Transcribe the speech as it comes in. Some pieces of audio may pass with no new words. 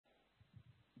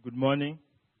Good morning.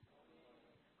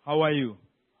 How are you?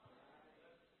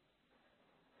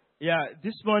 Yeah,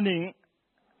 this morning,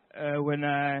 when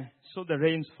I saw the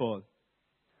rains fall,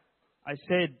 I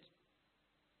said,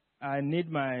 I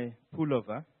need my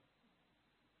pullover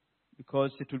because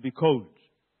it will be cold.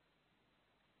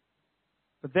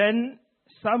 But then,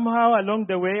 somehow along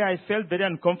the way, I felt very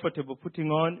uncomfortable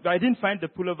putting on. I didn't find the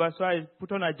pullover, so I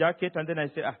put on a jacket, and then I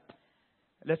said,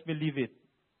 let me leave it.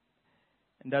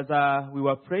 And as we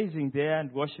were praising there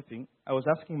and worshiping, I was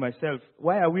asking myself,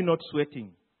 why are we not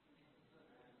sweating?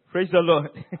 Praise the Lord.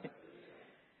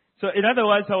 So in other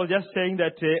words, I was just saying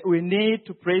that we need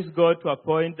to praise God to a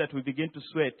point that we begin to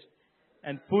sweat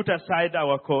and put aside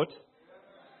our coat.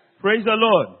 Praise the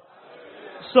Lord.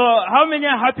 So how many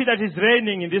are happy that it's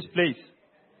raining in this place?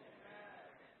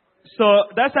 So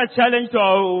that's a challenge to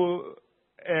our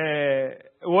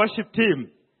worship team.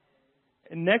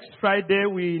 Next Friday,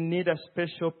 we need a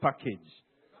special package.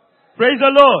 Praise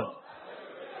the Lord.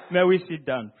 May we sit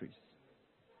down, please.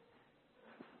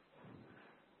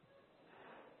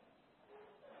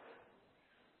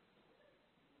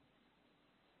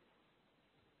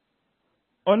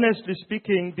 Honestly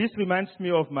speaking, this reminds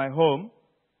me of my home.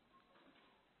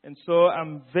 And so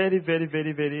I'm very, very,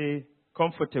 very, very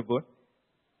comfortable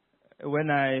when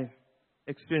I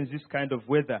experience this kind of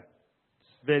weather.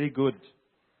 It's very good.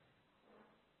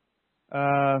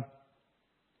 I've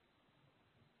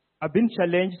been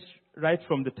challenged right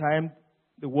from the time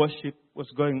the worship was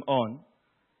going on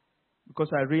because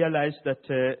I realized that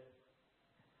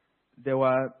there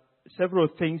were several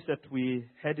things that we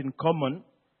had in common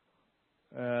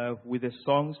with the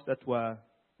songs that were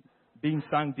being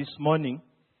sung this morning.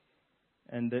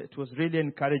 And it was really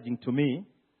encouraging to me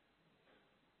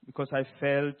because I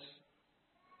felt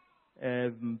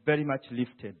very much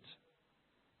lifted.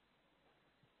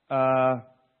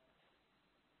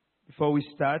 Before we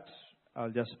start,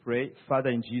 I'll just pray. Father,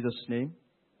 in Jesus' name,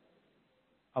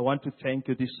 I want to thank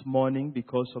you this morning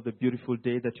because of the beautiful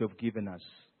day that you have given us.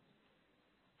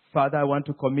 Father, I want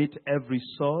to commit every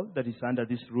soul that is under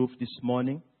this roof this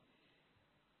morning.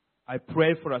 I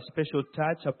pray for a special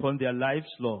touch upon their lives,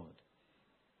 Lord.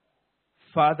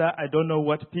 Father, I don't know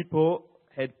what people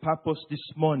had purposed this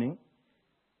morning.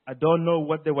 I don't know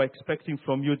what they were expecting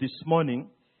from you this morning.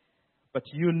 But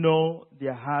you know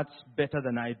their hearts better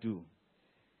than I do.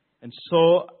 And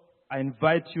so I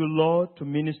invite you, Lord, to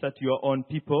minister to your own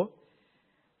people,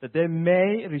 that they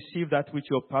may receive that which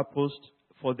you have purposed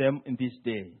for them in this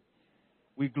day.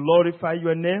 We glorify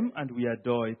your name and we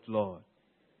adore it, Lord.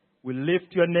 We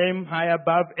lift your name high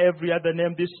above every other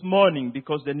name this morning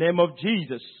because the name of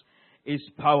Jesus is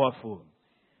powerful.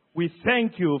 We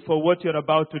thank you for what you're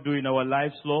about to do in our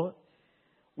lives, Lord.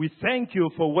 We thank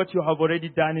you for what you have already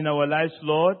done in our lives,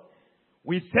 Lord.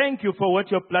 We thank you for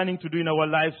what you're planning to do in our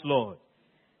lives, Lord.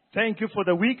 Thank you for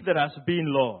the week that has been,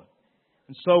 Lord.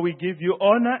 And so we give you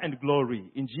honor and glory.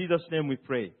 In Jesus' name we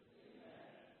pray.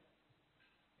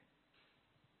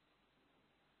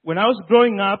 When I was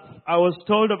growing up, I was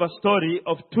told of a story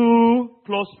of two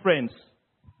close friends.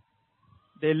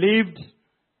 They lived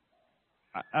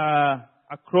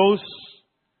across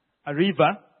a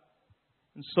river.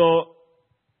 And so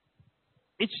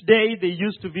each day they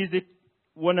used to visit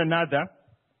one another.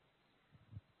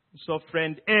 So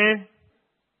friend A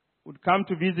would come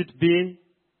to visit B,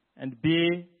 and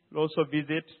B would also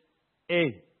visit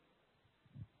A.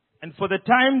 And for the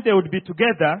time they would be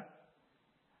together,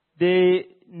 they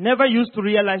never used to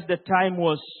realize the time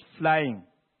was flying.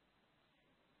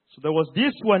 So there was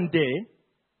this one day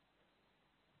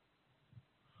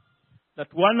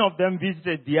that one of them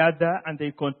visited the other, and they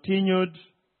continued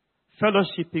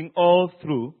fellowshipping all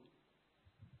through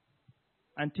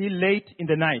until late in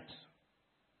the night.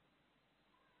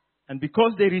 And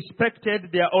because they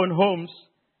respected their own homes,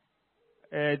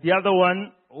 the other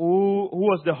one, who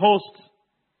was the host,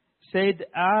 said,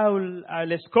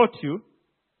 I'll escort you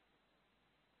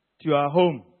to your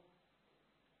home.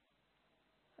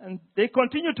 And they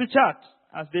continued to chat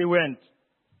as they went.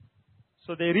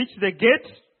 So they reached the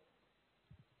gate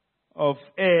of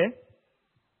A,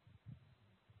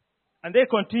 and they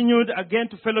continued again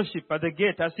to fellowship at the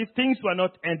gate as if things were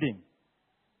not ending.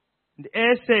 And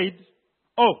A said,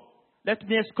 let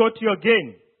me escort you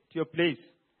again to your place.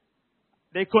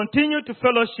 They continued to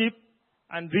fellowship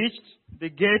and reached the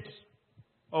gate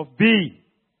of B.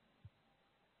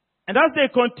 And as they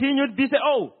continued, B said,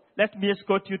 let me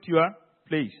escort you to your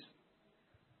place.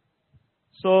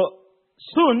 So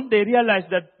soon they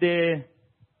realized that the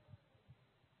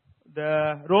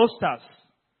roasters,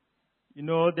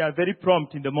 they are very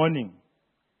prompt in the morning.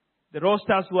 The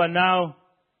roasters were now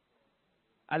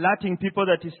alerting people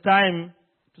that it's time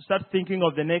to to start thinking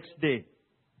of the next day.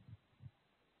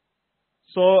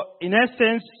 So, in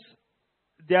essence,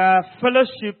 their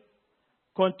fellowship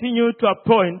continued to a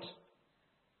point.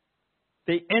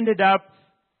 They ended up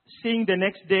seeing the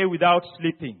next day without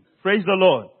sleeping. Praise the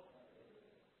Lord.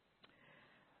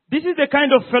 This is the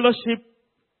kind of fellowship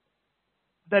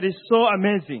that is so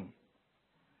amazing,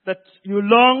 that you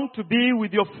long to be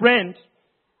with your friend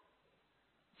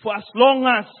for as long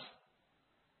as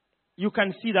you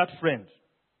can see that friend.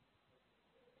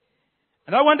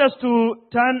 And I want us to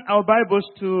turn our Bibles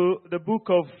to the book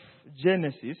of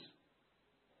Genesis.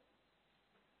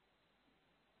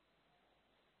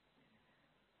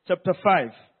 Chapter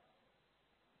 5.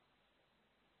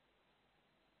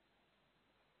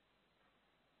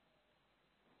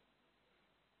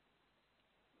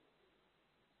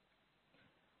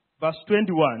 Verse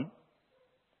 21.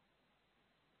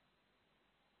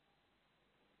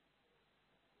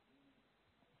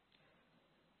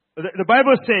 The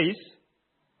Bible says,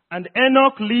 "And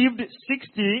Enoch lived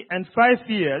 65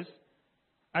 years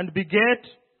and begat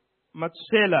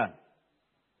Methuselah."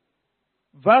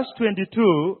 Verse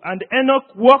 22, "And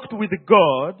Enoch walked with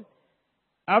God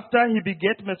after he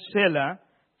begat Methuselah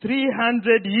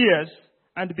 300 years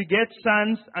and begat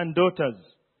sons and daughters.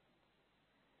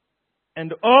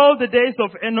 And all the days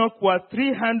of Enoch were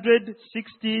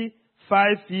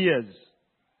 365 years.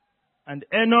 And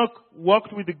Enoch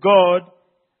walked with God,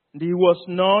 and he was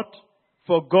not,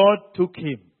 for God took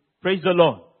him." Praise the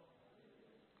Lord.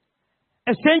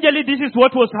 Essentially, this is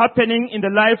what was happening in the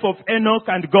life of Enoch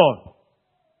and God.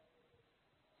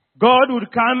 God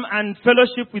would come and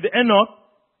fellowship with Enoch,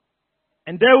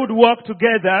 and they would walk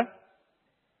together.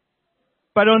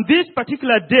 But on this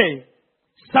particular day,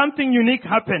 something unique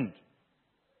happened.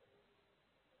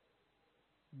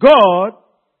 God,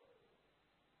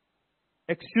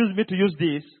 excuse me to use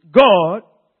this, God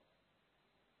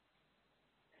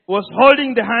was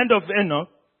holding the hand of Enoch,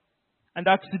 and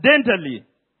accidentally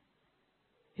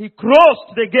he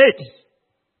crossed the gate.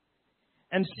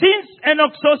 And since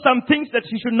Enoch saw some things that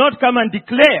he should not come and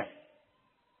declare,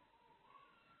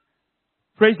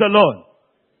 praise the Lord.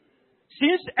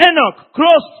 Since Enoch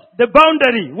crossed the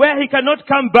boundary where he cannot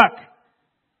come back,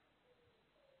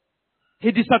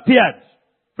 he disappeared.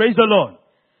 Praise the Lord.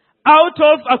 Out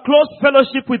of a close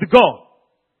fellowship with God,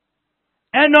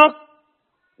 Enoch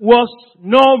was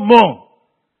no more.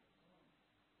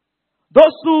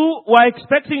 Those who were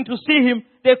expecting to see him,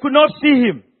 they could not see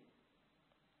him.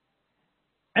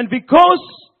 And because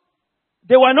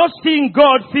they were not seeing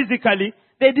God physically,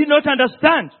 they did not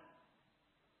understand.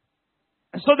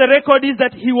 And so the record is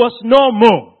that he was no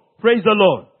more. Praise the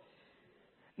Lord.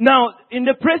 Now, in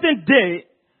the present day,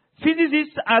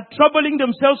 physicists are troubling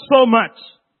themselves so much.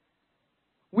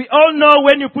 We all know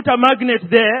when you put a magnet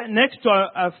there next to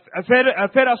a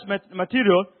ferrous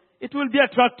material, it will be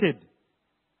attracted.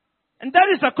 And that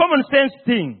is a common sense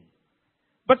thing.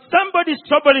 But somebody is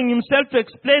troubling himself to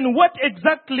explain what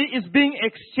exactly is being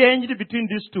exchanged between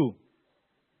these two.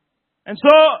 And so,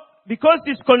 because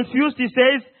he's confused, he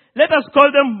says, let us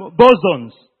call them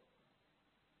bosons.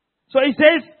 So he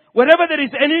says, wherever there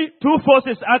is any two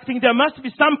forces acting, there must be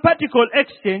some particle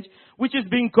exchange, which is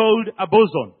being called a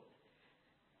boson.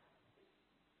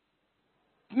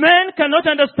 Man cannot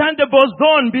understand the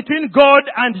boson between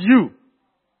God and you.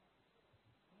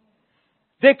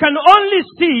 They can only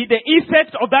see the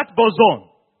effect of that boson.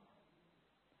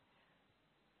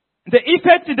 The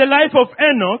effect in the life of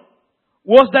Enoch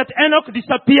was that Enoch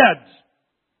disappeared.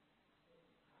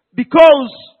 Because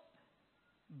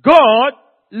God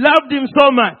loved him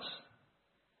so much.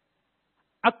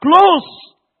 A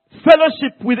close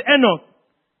fellowship with Enoch.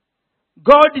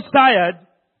 God desired,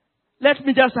 let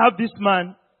me just have this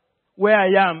man where I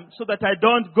am so that I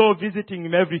don't go visiting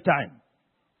him every time.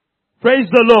 Praise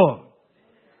the Lord.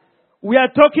 We are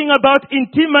talking about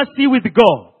intimacy with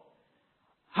God.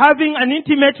 Having an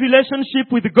intimate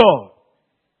relationship with God.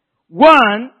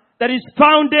 One that is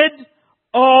founded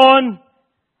on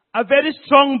a very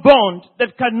strong bond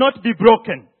that cannot be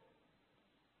broken.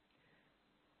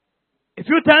 If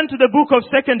you turn to the book of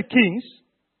 2 Kings,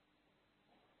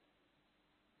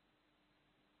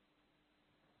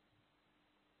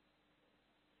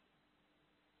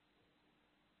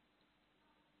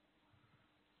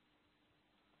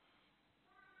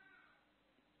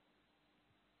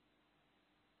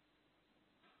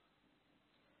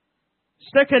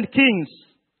 Second Kings,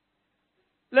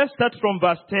 let's start from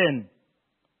verse 10.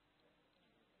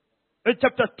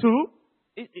 Chapter 2,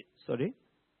 sorry.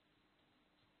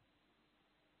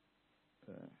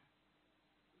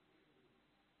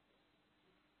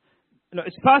 No,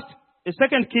 it's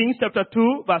 2 Kings chapter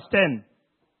 2, verse 10.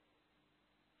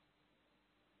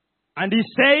 And he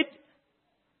said,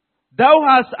 Thou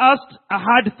hast asked a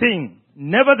hard thing.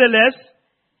 Nevertheless,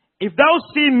 if thou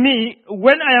see me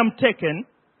when I am taken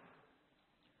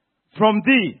from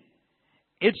thee,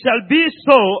 it shall be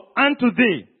so unto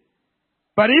thee.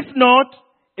 But if not,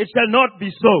 it shall not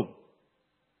be so.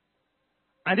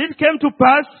 And it came to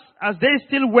pass, as they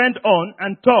still went on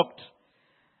and talked,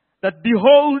 that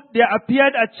behold, there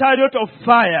appeared a chariot of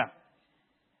fire,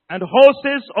 and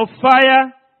horses of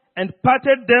fire, and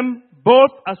parted them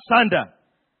both asunder.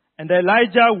 And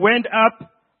Elijah went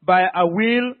up by a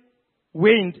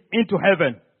whirlwind into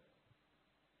heaven.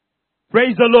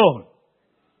 Praise the Lord.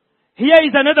 Here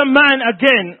is another man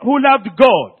again who loved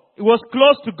God. He was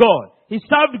close to God. He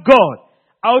served God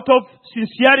out of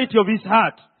sincerity of his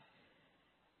heart.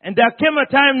 And there came a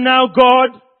time now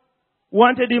God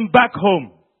wanted him back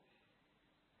home.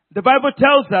 The Bible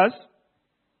tells us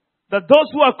that those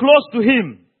who are close to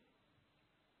him,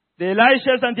 the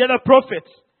Elishas and the other prophets,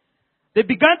 they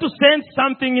began to sense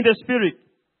something in the spirit.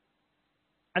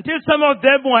 Until some of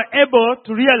them were able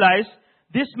to realize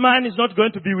this man is not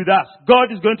going to be with us.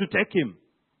 God is going to take him.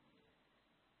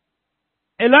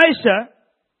 Elisha,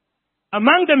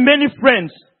 among the many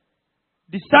friends,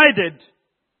 decided,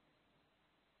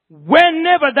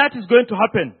 whenever that is going to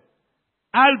happen,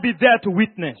 I'll be there to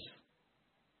witness.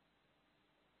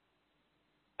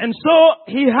 And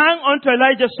so he hung on to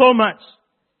Elijah so much.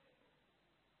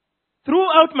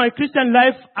 Throughout my Christian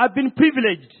life, I've been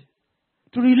privileged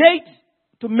to relate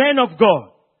to men of God.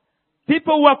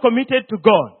 People who are committed to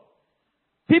God.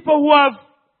 People who have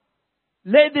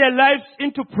laid their lives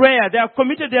into prayer. They have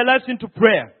committed their lives into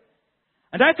prayer.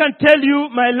 And I can tell you,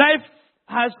 my life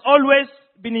has always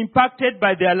been impacted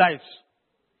by their lives.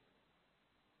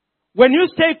 When you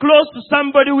stay close to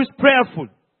somebody who is prayerful,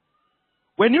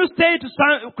 when you stay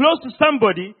close to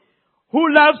somebody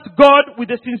who loves God with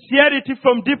a sincerity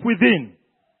from deep within,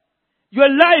 your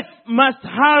life must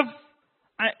have,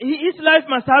 his life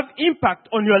must have impact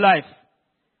on your life.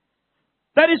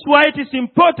 That is why it is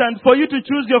important for you to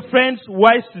choose your friends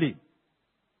wisely.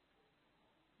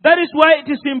 That is why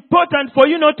it is important for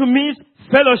you not to miss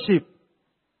fellowship.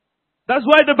 That's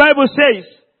why the Bible says,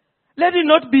 let it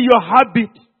not be your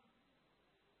habit.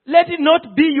 Let it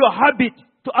not be your habit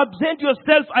to absent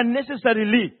yourself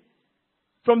unnecessarily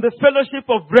from the fellowship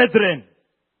of brethren.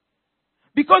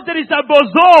 Because there is a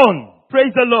boson,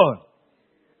 praise the Lord.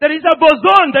 There is a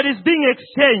boson that is being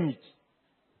exchanged.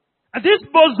 And this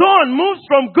boson moves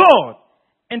from God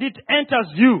and it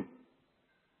enters you.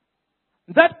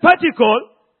 That particle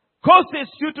causes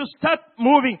you to start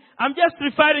moving. I'm just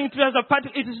referring to it as a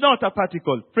particle. It is not a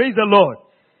particle. Praise the Lord.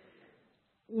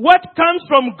 What comes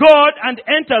from God and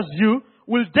enters you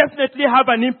will definitely have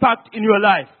an impact in your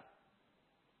life.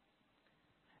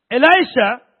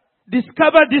 Elisha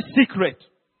discovered this secret.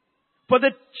 For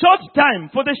the short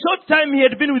time he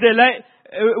had been with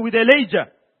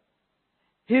Elijah,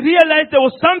 he realized there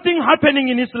was something happening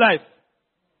in his life.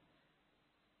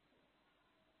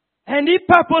 And he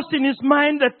purposed in his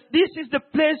mind that this is the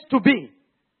place to be.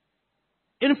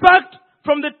 In fact,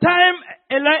 from the time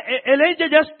Elijah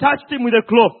just touched him with a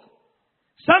cloth,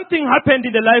 something happened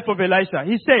in the life of Elisha.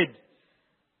 He said,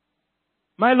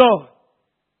 my Lord,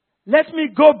 let me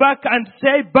go back and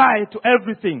say bye to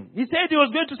everything. He said he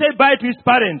was going to say bye to his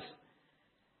parents.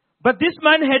 But this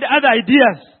man had other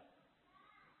ideas.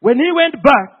 When he went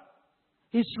back,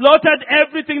 he slaughtered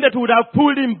everything that would have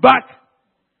pulled him back.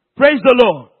 Praise the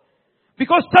Lord.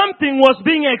 Because something was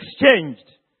being exchanged.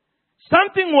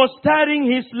 Something was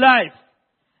stirring his life.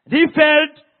 He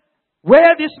felt,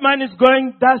 where this man is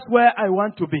going, that's where I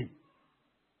want to be.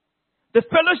 The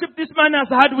fellowship this man has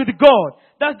had with God,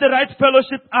 that's the right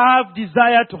fellowship I have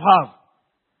desired to have.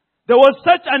 There was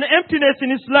such an emptiness in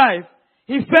his life.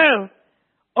 He felt,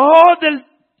 all the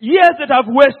years that I've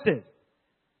wasted,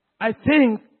 I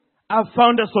think I've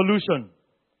found a solution.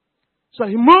 So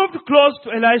he moved close to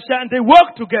Elisha and they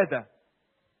worked together.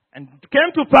 And it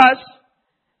came to pass,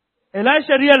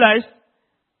 Elisha realized,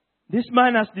 this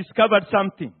man has discovered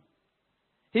something.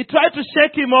 He tried to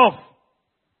shake him off.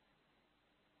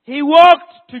 He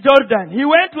walked to Jordan. He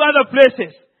went to other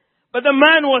places. But the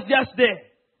man was just there.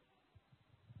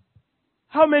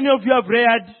 How many of you have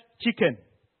reared chicken?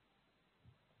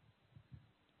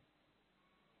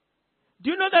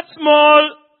 Do you know that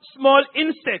small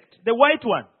insect, the white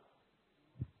one?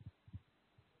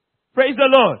 Praise the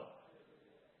Lord.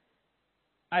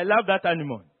 I love that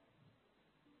animal.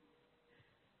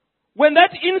 When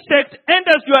that insect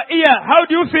enters your ear, how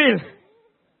do you feel?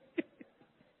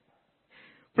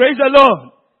 Praise the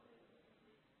Lord.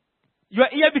 Your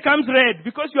ear becomes red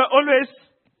because you are always,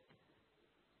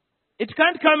 it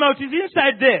can't come out, it's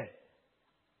inside there.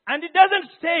 And it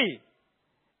doesn't stay.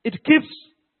 It keeps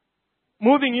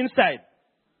moving inside.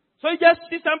 So you just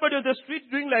see somebody on the street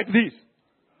doing like this.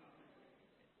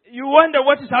 You wonder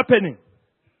what is happening.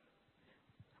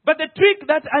 But the trick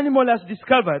that animal has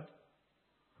discovered,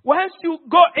 once you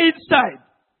go inside,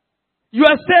 you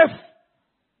are safe.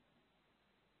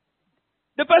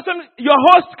 The person, your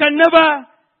host can never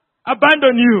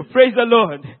abandon you. Praise the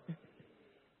Lord.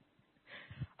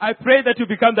 I pray that you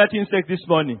become that insect this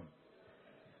morning.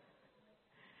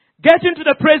 Get into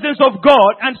the presence of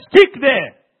God and stick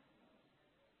there.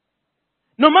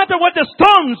 No matter what the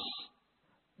storms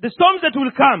that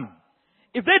will come,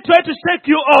 if they try to shake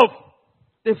you off,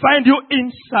 they find you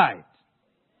inside.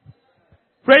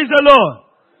 Praise the Lord.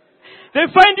 They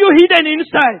find you hidden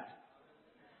inside.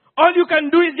 All you can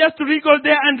do is just to wriggle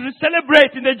there and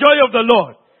celebrate in the joy of the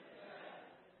Lord.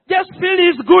 Just feel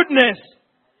His goodness.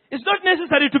 It's not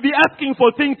necessary to be asking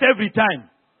for things every time.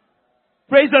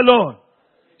 Praise the Lord.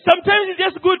 Sometimes it's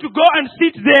just good to go and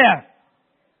sit there.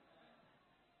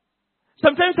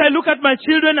 Sometimes I look at my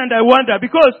children and I wonder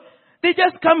because they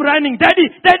just come running, Daddy,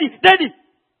 Daddy, Daddy.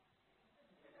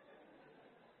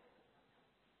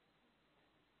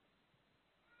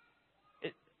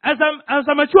 As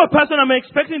a mature person, I'm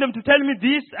expecting them to tell me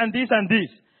this and this and this.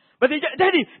 But they just,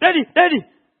 Daddy, Daddy, Daddy.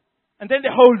 And then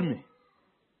they hold me.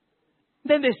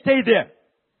 Then they stay there.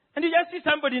 And you just see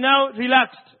somebody now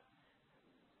relaxed.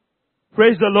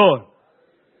 Praise the Lord.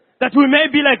 That we may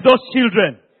be like those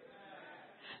children.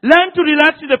 Learn to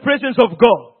relax in the presence of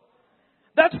God.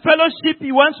 That fellowship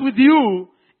He wants with you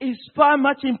is far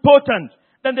much important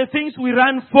than the things we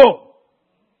run for.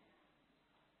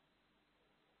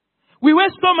 We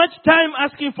waste so much time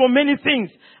asking for many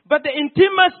things, but the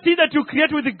intimacy that you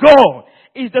create with God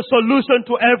is the solution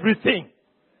to everything.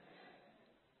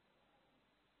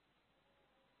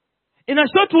 In a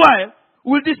short while,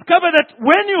 we'll discover that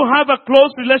when you have a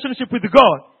close relationship with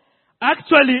God,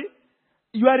 actually,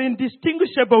 you are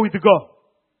indistinguishable with God.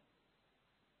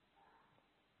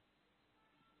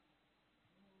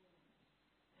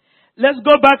 Let's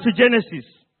go back to Genesis,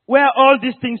 where all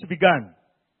these things began.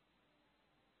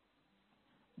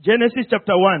 Genesis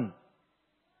chapter 1.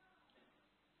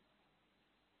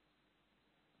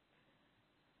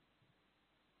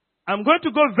 I'm going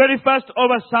to go very fast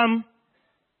over some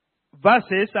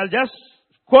verses. I'll just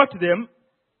quote them.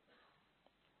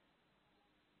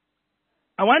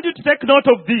 I want you to take note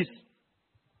of this.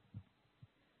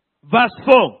 Verse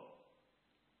 4.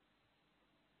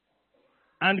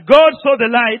 And God saw the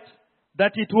light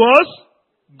that it was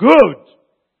good.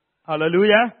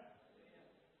 Hallelujah.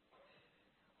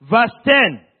 Verse 10.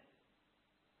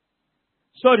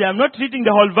 Sorry, I'm not reading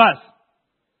the whole verse.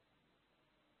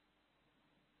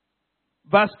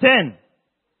 Verse 10.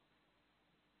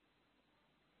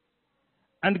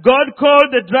 And God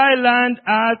called the dry land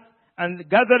earth, and the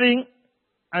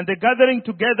gathering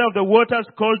together of the waters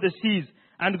called the seas.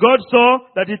 And God saw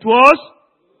that it was.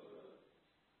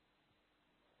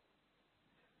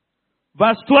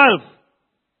 Verse 12.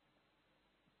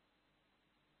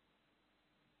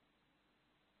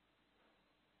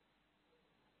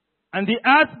 And the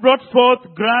earth brought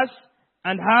forth grass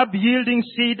and herb yielding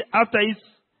seed after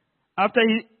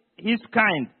his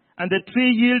kind, and the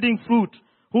tree yielding fruit,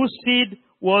 whose seed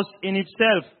was in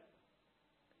itself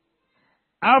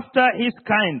after his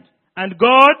kind. And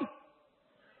God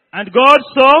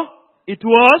saw it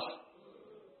was.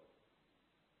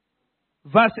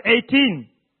 Verse 18.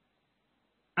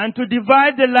 And to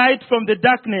divide the light from the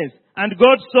darkness. And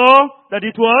God saw that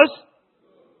it was.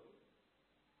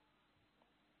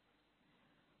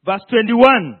 Verse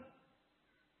 21.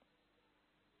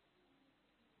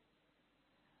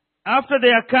 After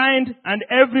their kind, and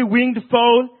every winged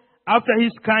fowl after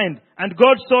his kind. And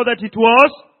God saw that it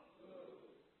was.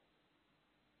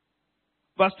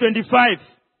 Verse 25.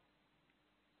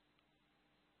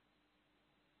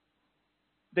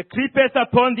 The creepeth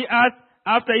upon the earth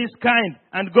after his kind.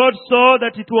 And God saw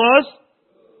that it was.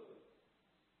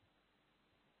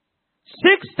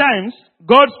 6 times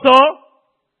God saw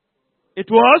it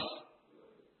was.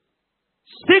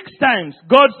 6 times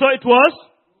God saw it was.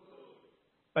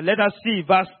 But let us see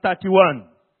verse 31.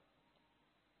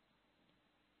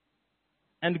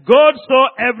 And God saw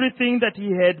everything that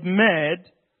he had made,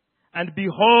 and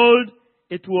behold,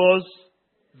 it was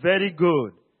very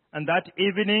good. And that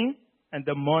evening and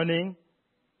the morning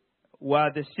were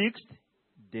the 6th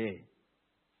day.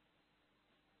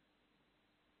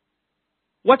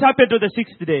 What happened to the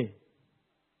 6th day?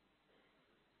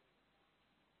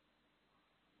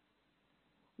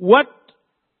 What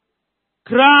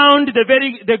crowned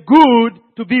the good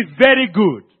to be very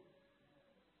good?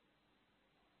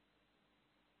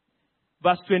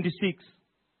 verse 26.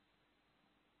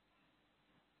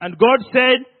 And God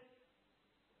said,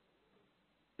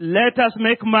 let us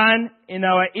make man in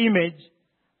our image,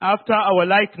 after our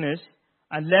likeness,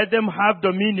 and let them have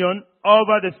dominion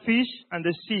over the fish and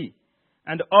the sea,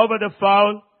 and over the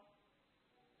fowl,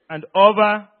 and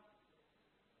over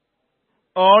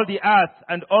all the earth,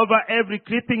 and over every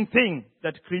creeping thing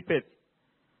that creepeth.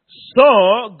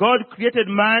 So God created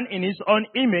man in his own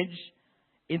image.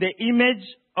 In the image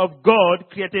of God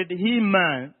created he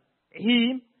man.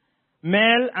 He,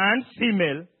 male and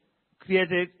female,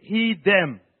 created he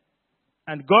them.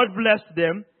 And God blessed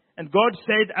them, and God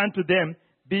said unto them,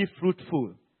 be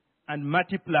fruitful, and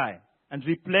multiply, and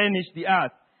replenish the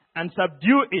earth, and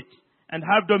subdue it, and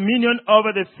have dominion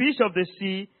over the fish of the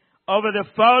sea, over the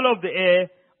fowl of the air,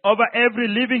 over every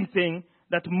living thing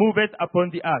that moveth upon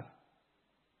the earth.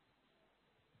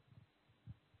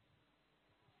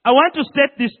 I want to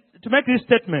make this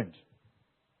statement.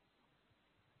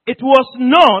 It was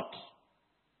not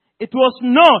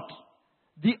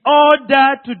the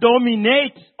order to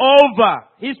dominate over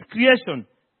his creation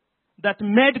that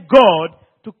made God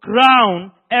to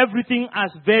crown everything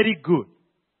as very good.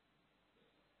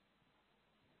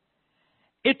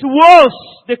 It was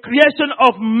the creation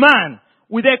of man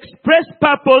with the express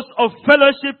purpose of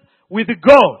fellowship with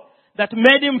God that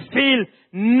made him feel,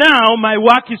 now my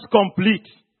work is complete.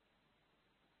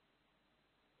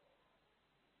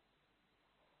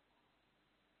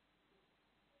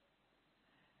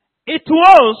 It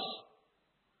was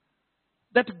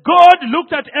that God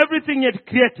looked at everything he had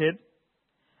created,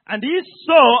 and he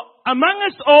saw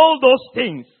amongst all those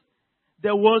things,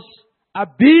 there was a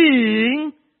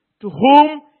being to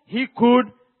whom he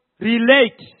could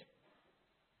relate.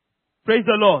 Praise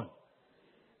the Lord.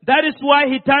 That is why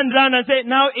he turned around and said,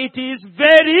 now it is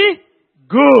very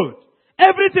good.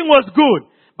 Everything was good.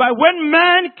 But when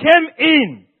man came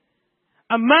in,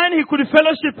 a man he could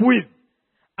fellowship with,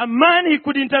 a man he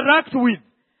could interact with,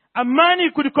 a man he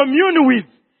could commune with,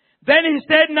 then he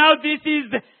said, now this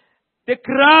is the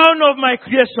crown of my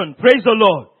creation. Praise the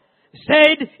Lord.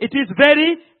 Said, it is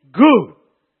very good.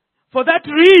 For that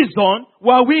reason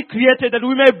were we created, that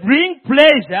we may bring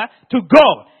pleasure to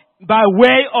God by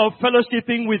way of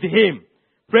fellowshipping with him.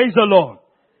 Praise the Lord.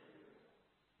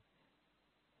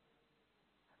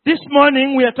 This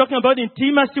morning we are talking about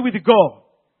intimacy with God.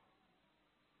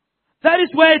 That is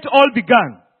where it all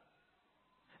began.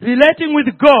 Relating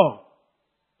with God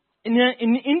in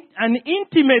an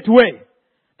intimate way.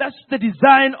 That's the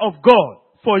design of God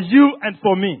for you and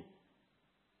for me.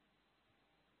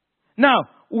 Now,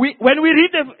 when we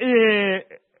read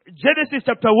Genesis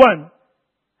chapter 1,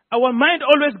 our mind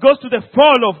always goes to the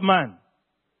fall of man.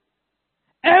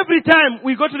 Every time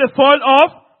we go to the fall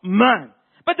of man.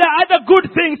 But there are other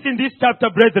good things in this chapter,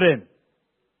 brethren.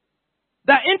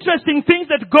 There are interesting things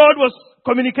that God was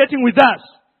communicating with us.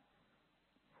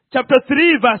 Chapter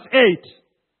 3, verse 8.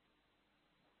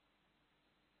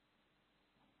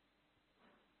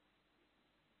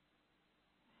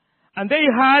 And they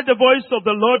heard the voice of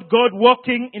the Lord God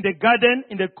walking in the garden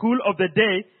in the cool of the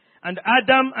day, and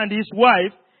Adam and his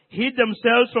wife hid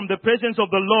themselves from the presence of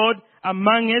the Lord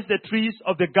amongst the trees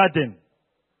of the garden.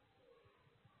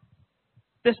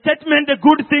 The statement, the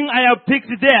good thing I have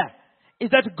picked there, is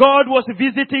that God was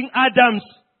visiting Adams.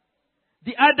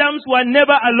 The Adams were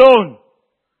never alone.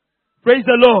 Praise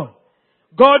the Lord.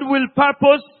 God will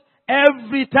purpose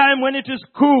every time when it is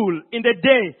cool in the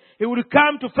day, he will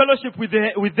come to fellowship with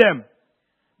them.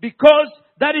 Because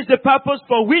that is the purpose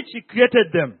for which he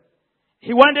created them.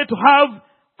 He wanted to have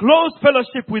close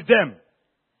fellowship with them.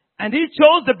 And he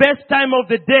chose the best time of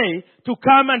the day to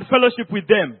come and fellowship with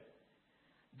them.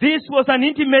 This was an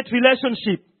intimate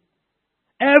relationship.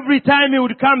 Every time he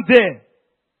would come there.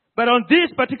 But on this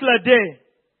particular day,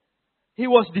 he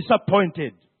was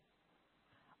disappointed.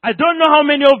 I don't know how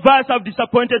many of us have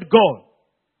disappointed God.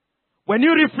 When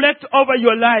you reflect over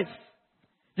your life,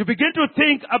 you begin to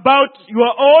think about your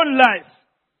own life.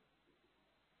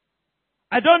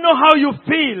 I don't know how you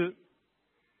feel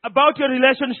about your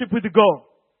relationship with God.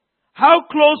 How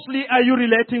closely are you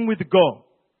relating with God?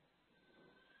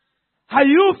 Have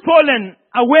you fallen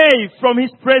away from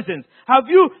His presence? Have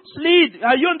you slid?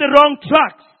 Are you on the wrong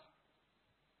tracks?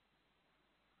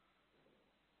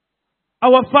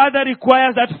 Our Father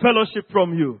requires that fellowship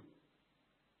from you.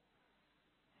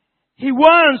 He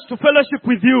wants to fellowship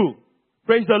with you.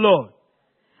 Praise the Lord.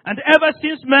 And ever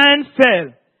since man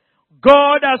fell,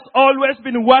 God has always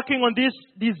been working on this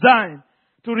design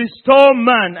to restore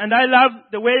man. And I love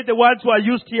the way the words were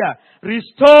used here.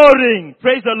 Restoring.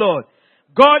 Praise the Lord.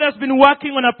 God has been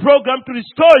working on a program to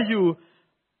restore you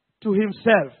to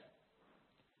Himself.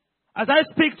 As I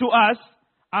speak to us,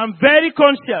 I'm very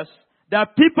conscious there are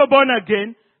people born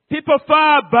again, people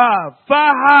far above,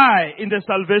 far high in the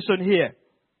salvation here.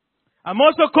 I'm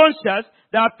also conscious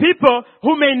there are people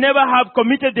who may never have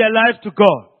committed their lives to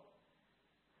God.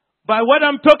 But what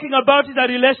I'm talking about is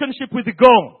a relationship with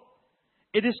God.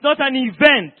 It is not an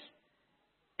event.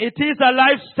 It is a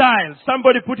lifestyle.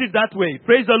 Somebody put it that way.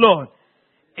 Praise the Lord.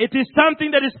 It is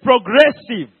something that is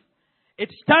progressive. It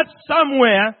starts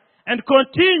somewhere and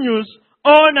continues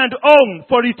on and on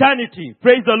for eternity.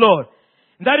 Praise the Lord.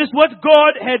 That is what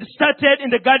God had started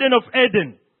in the Garden of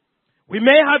Eden. We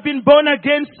may have been born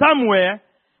again somewhere,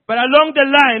 but along the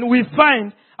line we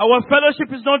find our fellowship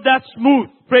is not that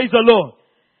smooth. Praise the Lord.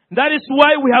 That is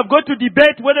why we have got to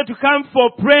debate whether to come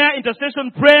for prayer, intercession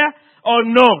prayer, or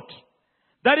not.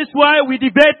 That is why we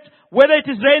debate whether it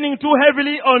is raining too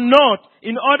heavily or not,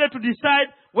 in order to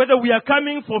decide whether we are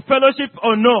coming for fellowship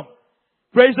or not.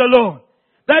 Praise the Lord.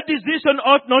 That decision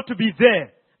ought not to be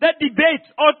there. That debate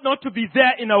ought not to be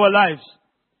there in our lives.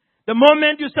 The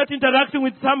moment you start interacting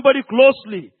with somebody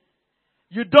closely,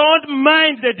 you don't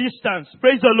mind the distance.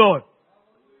 Praise the Lord.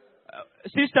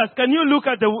 Sisters, can you look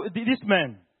at this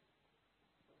man?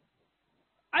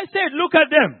 I said, look at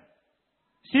them.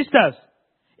 Sisters,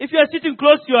 if you are sitting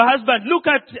close to your husband, look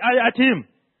at him.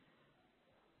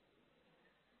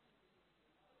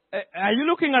 Are you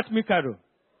looking at me, Caro?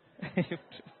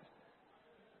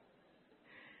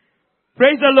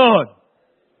 Praise the Lord.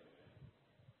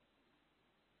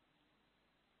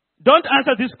 Don't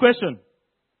answer this question,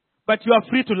 but you are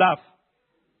free to laugh.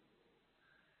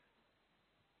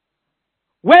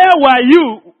 Where were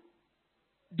you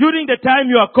during the time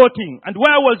you are courting, and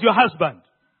where was your husband?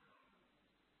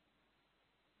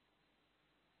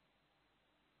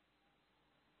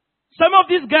 Some of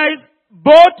these guys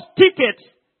bought tickets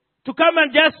to come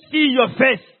and just see your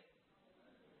face.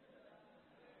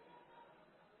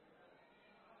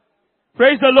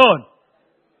 Praise the Lord.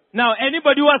 Now,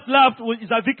 anybody who has laughed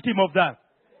is a victim of that.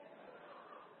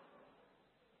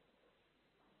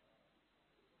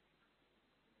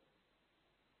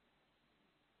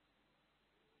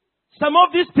 Some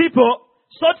of these people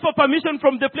sought for permission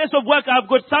from the place of work. I've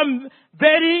got some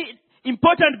very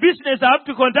important business I have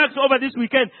to conduct over this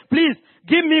weekend. Please,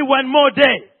 give me one more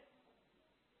day.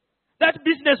 That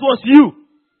business was you.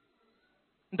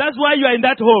 That's why you are in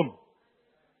that home.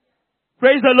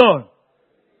 Praise the Lord.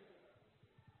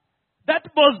 That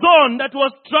boson that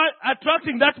was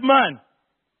attracting that man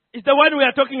is the one we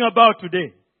are talking about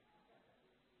today.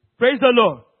 Praise the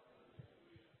Lord.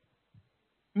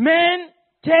 Men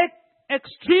take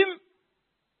extreme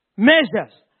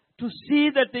measures to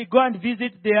see that they go and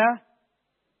visit the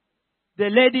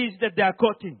ladies that they are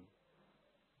courting.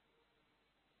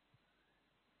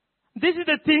 This is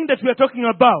the thing that we are talking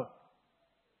about.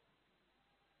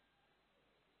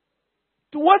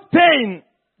 To what pain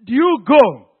do you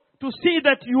go to see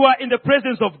that you are in the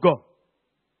presence of God?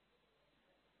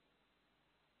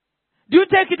 Do you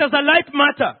take it as a light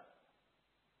matter?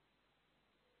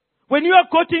 When you are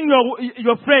courting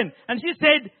your friend and she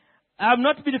said, I have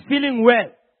not been feeling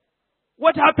well.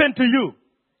 What happened to you?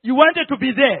 You wanted to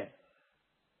be there.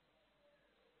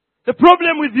 The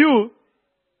problem with you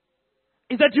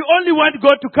is that you only want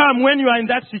God to come when you are in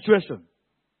that situation.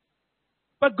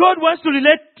 But God wants to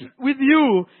relate with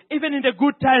you even in the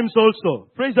good times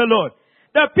also. Praise the Lord.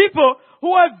 There are people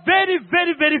who are very,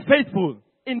 very, very faithful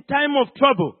in time of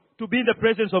trouble to be in the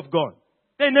presence of God.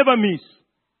 They never miss.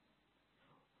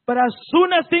 But as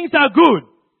soon as things are good,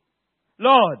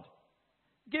 Lord,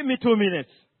 give me 2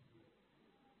 minutes.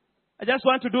 I just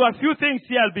want to do a few things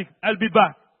here. I'll be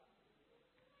back.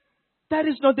 That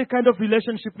is not the kind of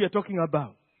relationship we are talking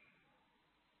about.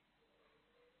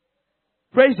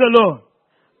 Praise the Lord.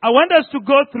 I want us to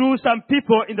go through some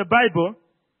people in the Bible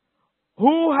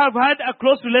who have had a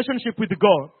close relationship with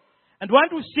God and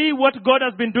want to see what God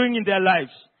has been doing in their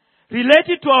lives. Relate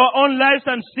it to our own lives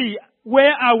and see,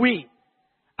 where are we?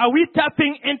 Are we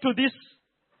tapping into these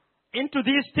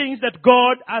things that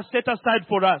God has set aside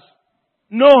for us?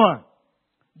 Noah,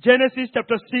 Genesis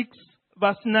chapter 6,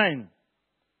 verse 9.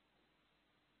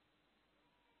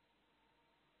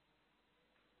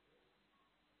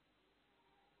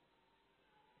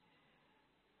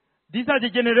 These are the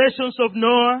generations of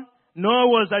Noah. Noah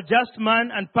was a just man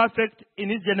and perfect in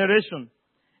his generation.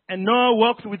 And Noah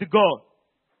walked with God.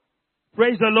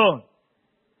 Praise the Lord.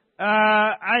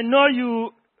 I know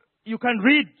you can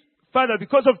read further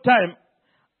because of time.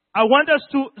 I want us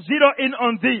to zero in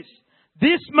on this.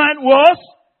 This man was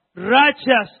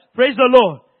righteous. Praise the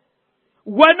Lord.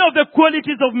 One of the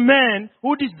qualities of men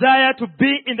who desire to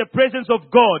be in the presence of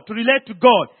God, to relate to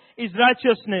God, is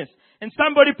righteousness. And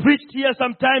somebody preached here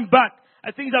some time back,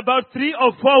 I think it's about 3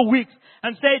 or 4 weeks,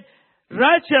 and said,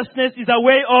 righteousness is a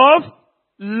way of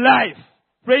life.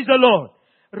 Praise the Lord.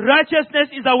 Righteousness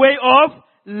is a way of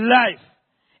life.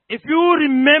 If you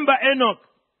remember Enoch,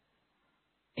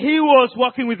 he was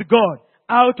walking with God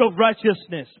out of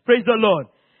righteousness. Praise the Lord.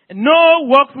 And Noah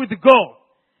walked with God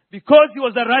because he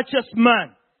was a righteous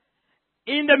man.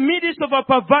 In the midst of a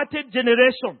perverted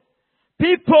generation,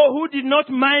 people who did not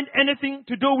mind anything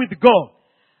to do with God,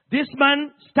 this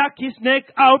man stuck his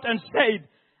neck out and said,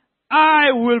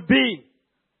 I will be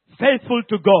faithful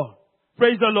to God.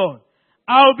 Praise the Lord.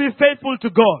 I'll be faithful to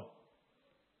God.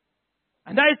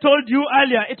 And I told you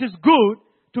earlier, it is good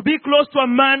to be close to a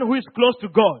man who is close to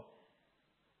God.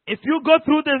 If you go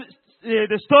through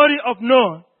the story of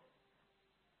Noah,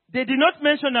 they did not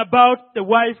mention about the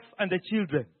wife and the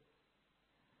children.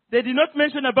 They did not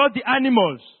mention about the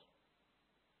animals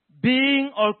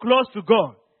being or close to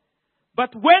God.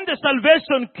 But when the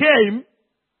salvation came,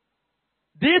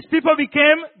 these people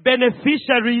became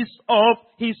beneficiaries of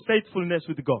his faithfulness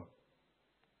with God.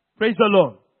 Praise the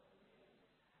Lord.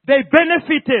 They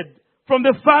benefited from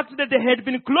the fact that they had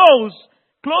been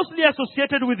closely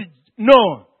associated with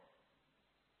Noah.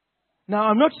 Now,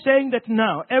 I'm not saying that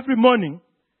now, every morning,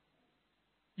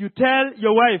 you tell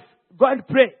your wife, go and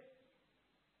pray.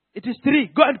 It is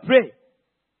 3, go and pray.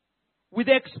 With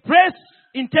the express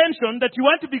intention that you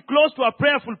want to be close to a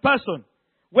prayerful person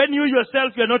when you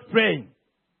yourself are not praying.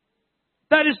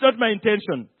 That is not my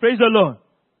intention. Praise the Lord.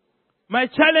 My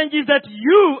challenge is that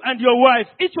you and your wife,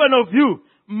 each one of you,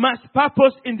 must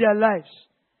purpose in their lives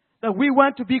that we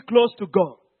want to be close to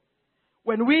God.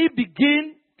 When we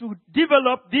begin to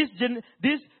develop this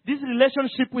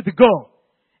relationship with God,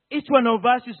 each one of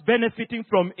us is benefiting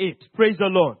from it. Praise the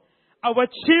Lord. Our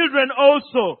children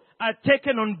also are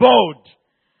taken on board.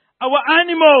 Our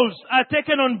animals are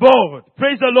taken on board.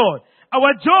 Praise the Lord.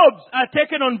 Our jobs are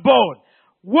taken on board.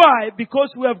 Why? Because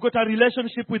we have got a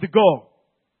relationship with God.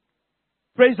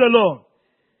 Praise the Lord.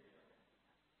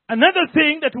 Another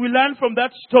thing that we learn from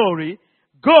that story,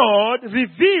 God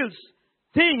reveals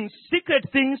things, secret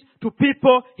things to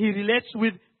people he relates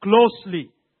with closely.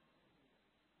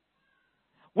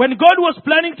 When God was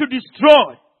planning to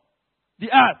destroy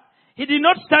the earth, he did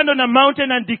not stand on a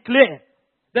mountain and declare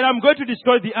that I'm going to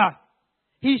destroy the earth.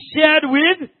 He shared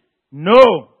with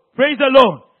Noah. Praise the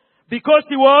Lord. Because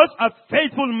he was a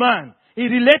faithful man. He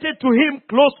related to him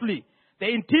closely. The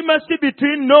intimacy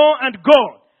between Noah and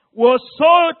God was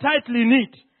so tightly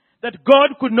knit that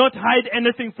God could not hide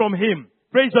anything from him.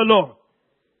 Praise the Lord.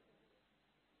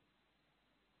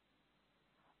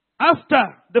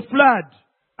 After the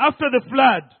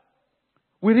flood,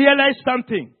 we realized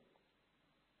something.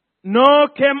 Noah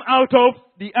came out of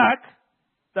the ark.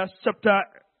 That's chapter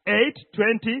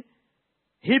 8:20.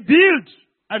 He built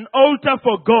an altar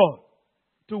for God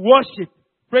to worship.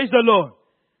 Praise the Lord.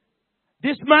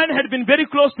 This man had been very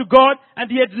close to God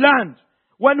and he had learned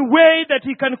one way that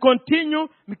he can continue,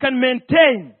 he can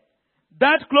maintain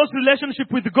that close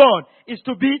relationship with God is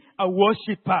to be a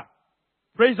worshipper.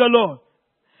 Praise the Lord.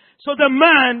 So the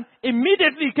man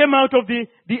immediately came out of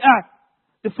the ark.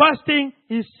 The first thing,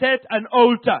 he set an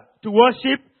altar to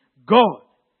worship God.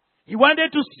 He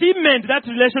wanted to cement that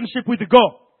relationship with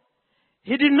God.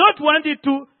 He did not want it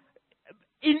to,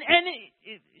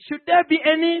 should there be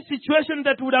any situation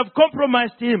that would have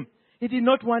compromised him, he did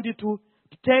not want it to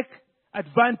take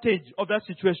advantage of that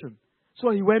situation. So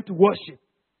he went to worship.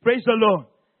 Praise the Lord.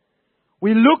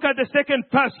 We look at the second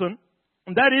person,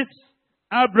 and that is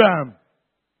Abraham.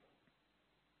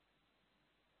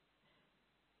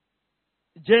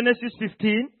 Genesis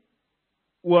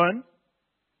 15:1.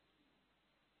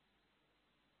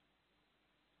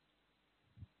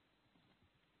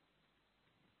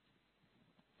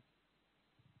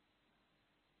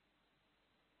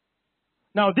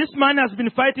 Now, this man has been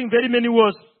fighting very many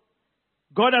wars.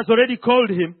 God has already called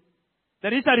him.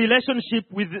 There is a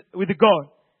relationship with God.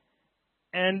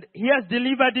 And he has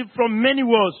delivered him from many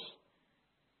wars.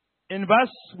 In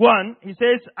verse 1, he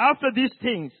says, after these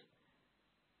things,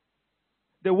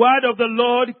 the word of the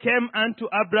Lord came unto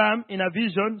Abraham in a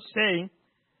vision, saying,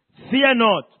 fear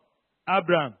not,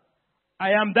 Abraham.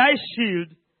 I am thy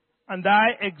shield and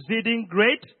thy exceeding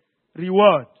great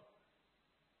reward.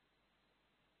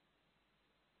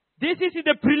 This is in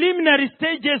the preliminary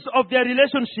stages of their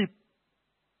relationship.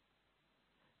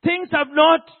 Things have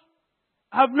not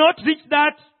reached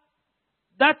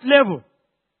that level.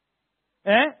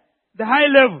 The high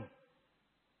level.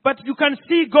 But you can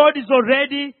see God is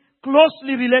already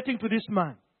closely relating to this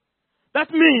man.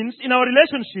 That means in our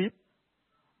relationship,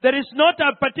 there is not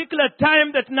a particular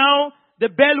time that now the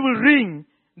bell will ring,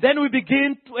 then we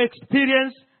begin to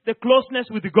experience the closeness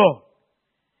with God.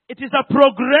 It is a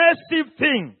progressive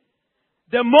thing.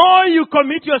 The more you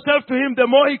commit yourself to Him, the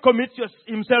more He commits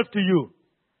Himself to you.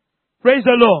 Praise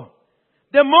the Lord.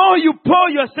 The more you pour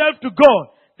yourself to God,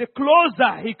 the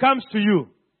closer He comes to you.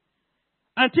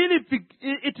 Until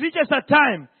it reaches a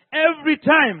time, every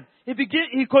time,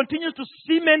 He continues to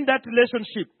cement that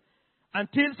relationship.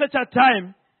 Until such a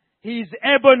time, He is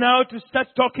able now to start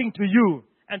talking to you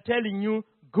and telling you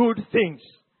good things.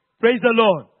 Praise the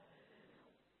Lord.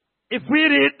 If we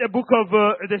read the book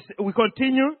of, we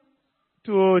continue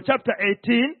to chapter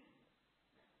 18,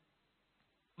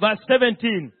 verse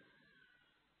 17.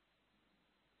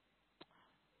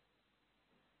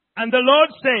 And the Lord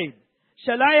said,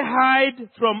 shall I hide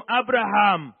from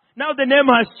Abraham? Now the name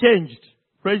has changed.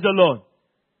 Praise the Lord.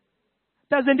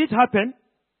 Doesn't it happen?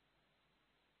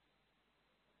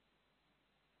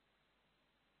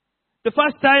 The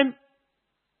first time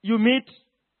you meet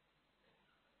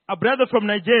a brother from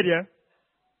Nigeria,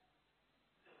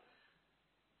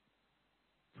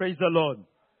 praise the Lord.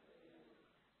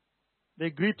 They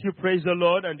greet you, praise the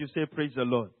Lord, and you say, praise the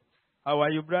Lord. How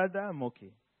are you, brother? I'm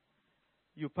okay.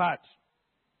 You part.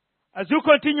 As you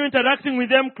continue interacting with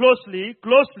them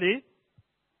closely,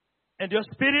 and your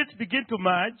spirits begin to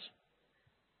merge,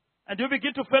 and you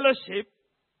begin to fellowship,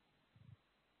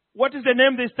 what is the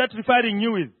name they start referring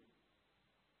you with?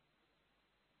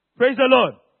 Praise the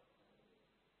Lord.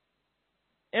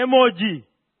 MOG.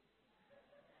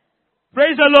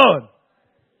 Praise the Lord.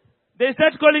 They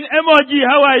start calling MOG,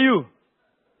 how are you?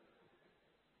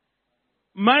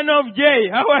 Man of J,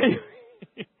 how are you?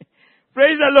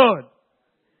 Praise the Lord.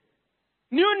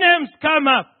 New names come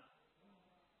up.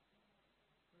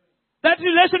 That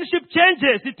relationship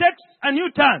changes. It takes a new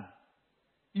turn.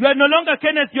 You are no longer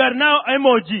Kenneth, you are now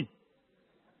MOG.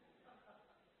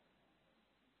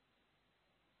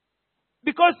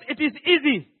 Because it is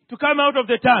easy to come out of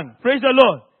the tongue. Praise the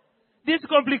Lord. This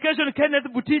complication, Kenneth,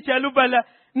 Butichi, Alubala.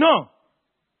 No.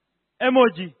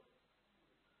 MOG.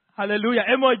 Hallelujah.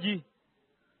 MOG.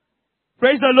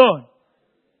 Praise the Lord.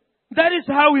 That is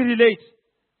how we relate.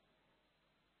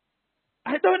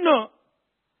 I don't know.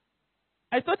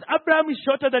 I thought Abraham is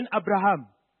shorter than Abraham.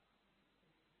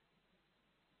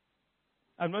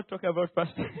 I'm not talking about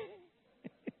pastor.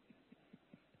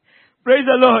 Praise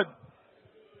the Lord.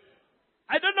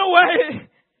 I don't know why.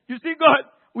 You see, God,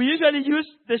 we usually use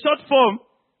the short form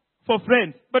for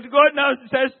friends. But God now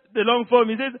says the long form.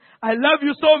 He says, I love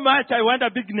you so much, I want a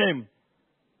big name.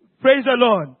 Praise the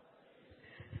Lord.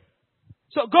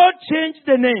 So God changed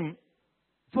the name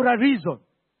for a reason.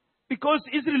 Because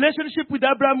his relationship with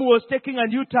Abraham was taking a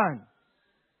new turn.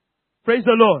 Praise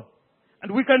the Lord.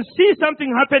 And we can see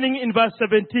something happening in verse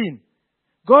 17.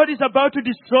 God is about to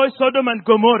destroy Sodom and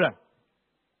Gomorrah.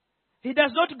 He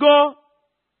does not go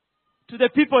to the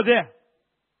people there.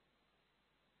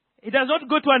 He does not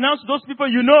go to announce to those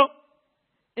people, you know,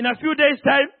 in a few days'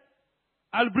 time,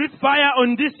 I'll breathe fire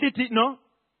on this city. No.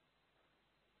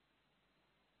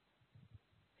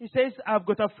 He says, I've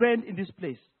got a friend in this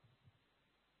place.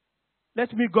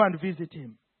 Let me go and visit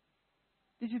him.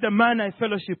 This is the man I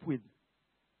fellowship with.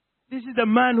 This is the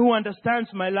man who understands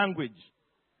my language.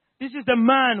 This is the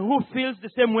man who feels the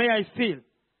same way I feel.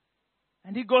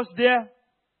 And he goes there.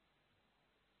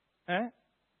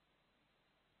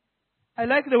 I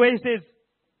like the way he says,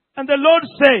 and the Lord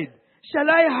said, shall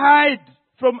I hide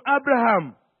from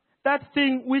Abraham that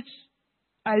thing which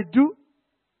I do?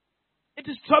 It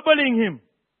is troubling him.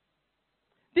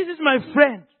 This is my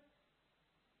friend.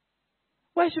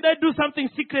 Why should I do something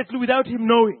secretly without him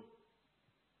knowing?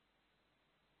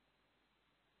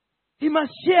 He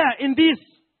must share in this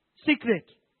secret.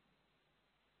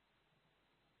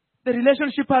 The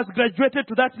relationship has graduated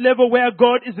to that level where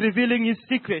God is revealing his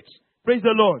secrets. Praise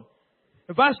the Lord.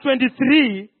 Verse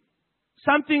 23,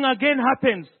 something again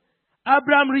happens.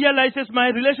 Abraham realizes my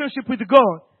relationship with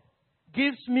God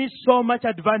gives me so much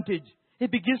advantage. He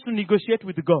begins to negotiate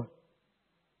with God.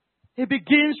 He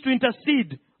begins to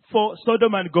intercede for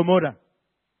Sodom and Gomorrah.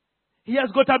 He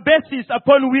has got a basis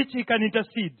upon which he can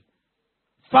intercede.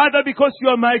 Father, because you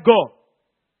are my God,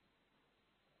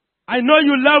 I know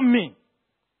you love me.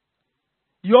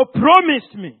 You have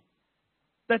promised me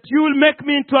that you will make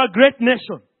me into a great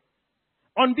nation.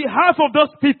 On behalf of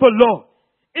those people, Lord,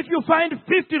 if you find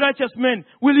 50 righteous men,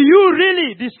 will you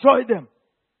really destroy them?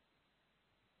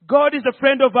 God is a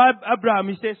friend of Abraham.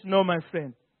 He says, no, my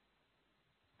friend.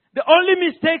 The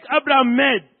only mistake Abraham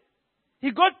made,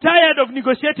 he got tired of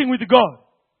negotiating with God.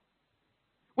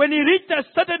 When he reached a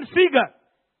certain figure,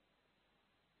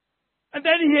 and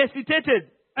then he hesitated,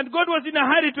 and God was in a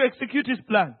hurry to execute his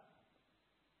plan.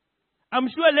 I'm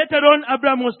sure later on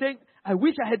Abraham was saying, I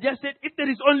wish I had just said, if there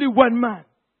is only one man,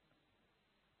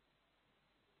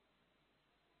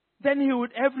 then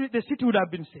the city would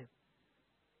have been saved.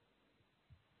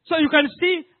 So you can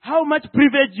see how much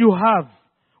privilege you have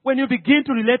when you begin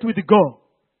to relate with God.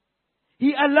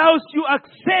 He allows you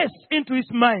access into His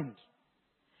mind.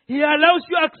 He allows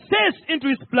you access into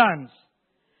His plans.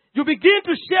 You begin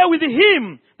to share with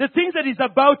Him the things that He's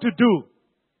about to do.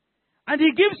 And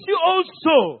He gives you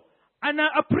also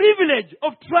a privilege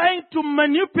of trying to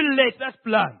manipulate that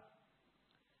plan.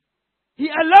 He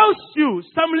allows you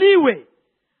some leeway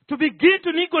to begin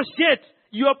to negotiate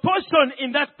your portion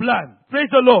in that plan. Praise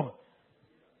the Lord.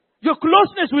 Your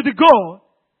closeness with God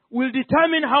will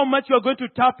determine how much you are going to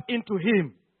tap into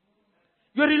Him.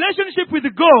 Your relationship with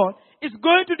God is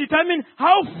going to determine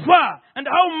how far and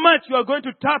how much you are going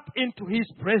to tap into His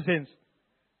presence.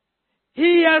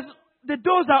 The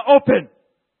doors are open.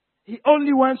 He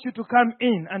only wants you to come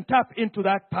in and tap into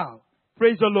that power.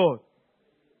 Praise the Lord.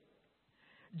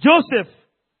 Joseph,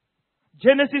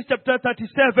 Genesis chapter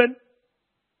 37.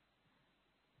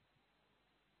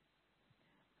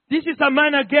 This is a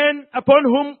man again upon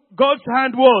whom God's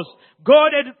hand was.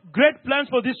 God had great plans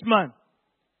for this man.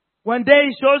 One day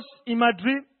He shows him a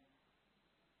dream,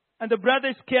 and the brother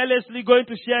is carelessly going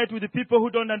to share it with the people who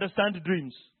don't understand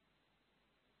dreams.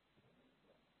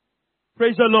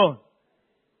 Praise the Lord.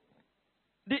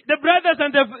 The brothers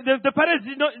and the parents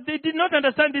did not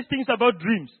understand these things about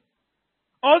dreams.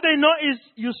 All they know is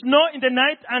you snore in the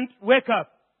night and wake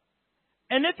up.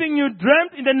 Anything you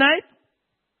dreamt in the night,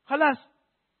 halas,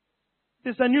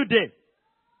 it's a new day.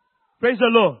 Praise the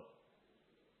Lord.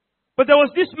 But there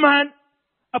was this man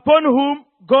upon whom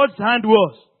God's hand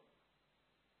was.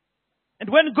 And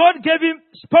when God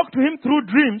spoke to him through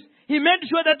dreams, He made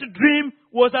sure that the dream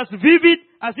was as vivid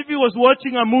as if he was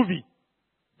watching a movie.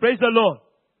 Praise the Lord.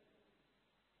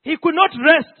 He could not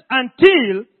rest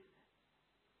until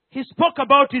he spoke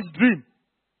about his dream.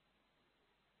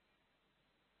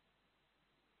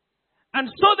 And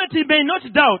so that he may not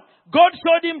doubt, God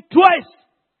showed him twice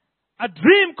a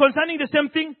dream concerning the same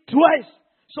thing twice,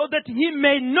 so that he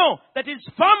may know that it's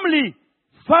family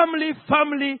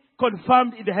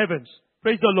confirmed in the heavens.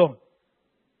 Praise the Lord.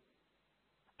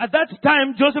 At that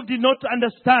time, Joseph did not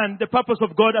understand the purpose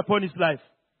of God upon his life.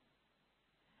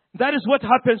 That is what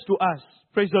happens to us.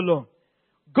 Praise the Lord.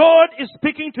 God is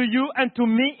speaking to you and to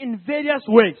me in various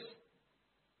ways.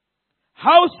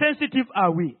 How sensitive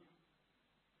are we?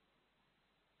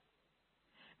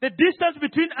 The distance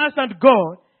between us and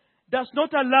God does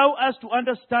not allow us to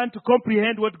understand, to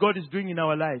comprehend what God is doing in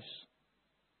our lives.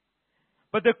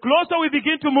 But the closer we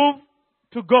begin to move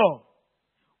to God,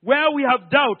 where we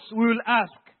have doubts, we will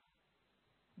ask,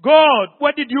 God,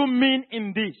 what did you mean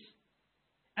in this?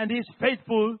 And He is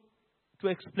faithful to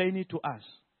explain it to us.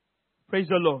 Praise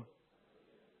the Lord.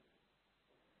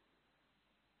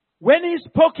 When he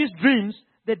spoke his dreams,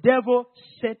 the devil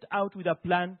set out with a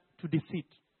plan to defeat.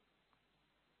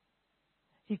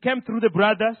 He came through the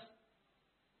brothers.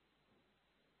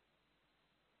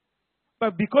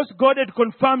 But because God had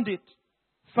confirmed it,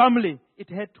 family, it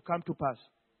had to come to pass.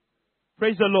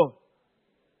 Praise the Lord.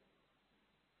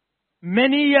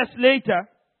 Many years later,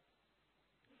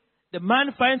 the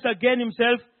man finds again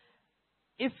himself,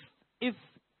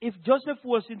 if Joseph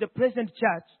was in the present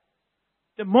church,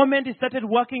 the moment he started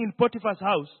working in Potiphar's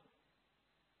house,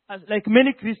 as like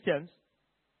many Christians,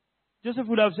 Joseph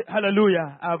would have said,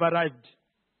 hallelujah, I have arrived.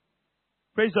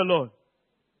 Praise the Lord.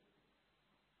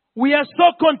 We are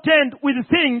so content with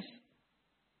things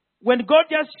when God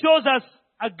just shows us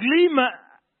a glimmer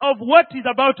of what He's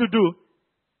about to do.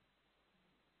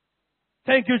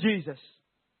 Thank you, Jesus.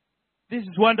 This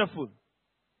is wonderful.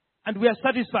 And we are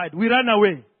satisfied. We run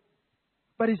away.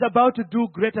 But He's about to do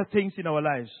greater things in our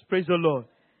lives. Praise the Lord.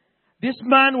 This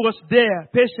man was there,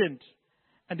 patient,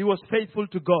 and he was faithful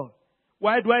to God.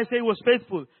 Why do I say he was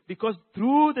faithful? Because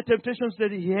through the temptations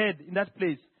that he had in that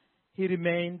place, he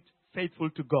remained faithful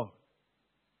to God.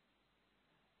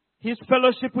 His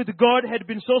fellowship with God had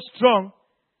been so strong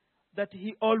that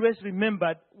he always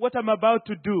remembered, what I'm about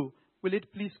to do, will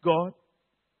it please God?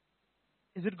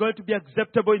 Is it going to be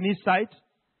acceptable in His sight?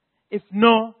 If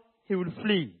no, he will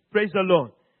flee. Praise the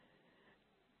Lord.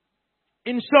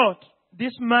 In short,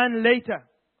 this man later,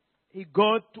 he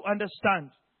got to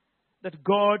understand that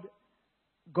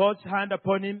God's hand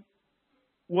upon him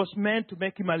was meant to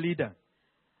make him a leader.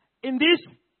 In this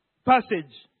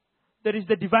passage, there is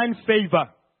the divine favor.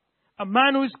 A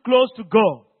man who is close to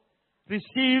God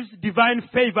receives divine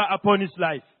favor upon his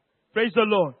life. Praise the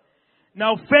Lord.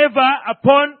 Now, favor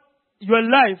upon your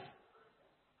life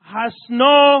has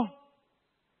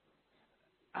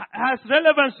has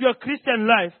relevance to your Christian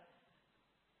life,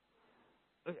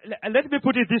 let me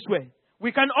put it this way.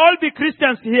 We can all be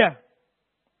Christians here.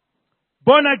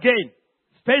 Born again,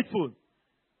 faithful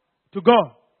to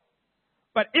God.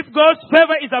 But if God's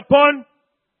favor is upon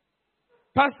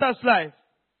pastor's life,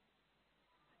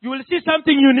 you will see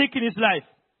something unique in his life.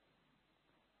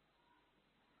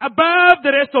 Above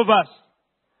the rest of us.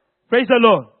 Praise the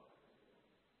Lord.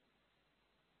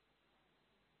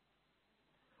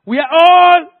 We are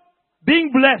all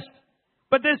being blessed.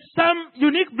 But there's some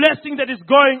unique blessing that is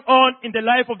going on in the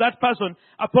life of that person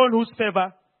upon whose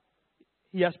favor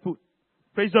he has put.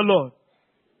 Praise the Lord.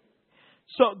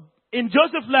 So, in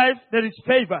Joseph's life, there is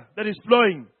favor that is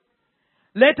flowing.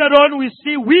 Later on, we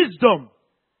see wisdom.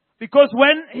 Because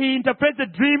when he interprets the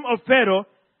dream of Pharaoh,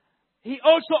 he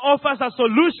also offers a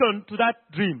solution to that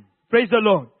dream. Praise the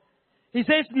Lord. He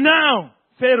says, now,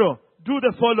 Pharaoh, do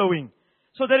the following.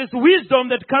 So there is wisdom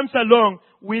that comes along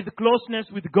with closeness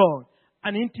with God.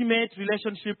 An intimate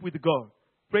relationship with God.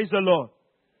 Praise the Lord.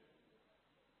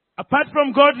 Apart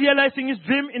from God realizing his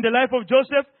dream in the life of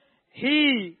Joseph,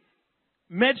 he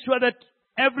made sure that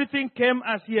everything came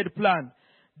as he had planned.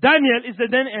 Daniel is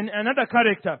then another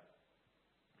character.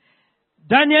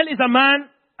 Daniel is a man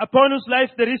upon whose life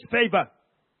there is favor.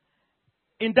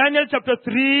 In Daniel chapter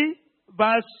 3,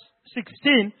 verse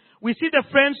 16, we see the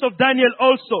friends of Daniel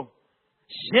also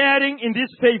sharing in this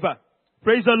favor.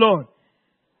 Praise the Lord.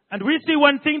 And we see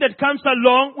one thing that comes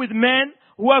along with men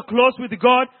who are close with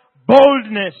God,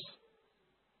 boldness.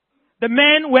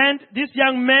 This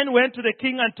young man went to the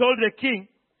king and told the king,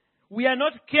 we are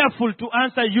not careful to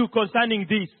answer you concerning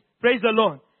this. Praise the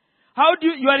Lord. How do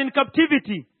you are in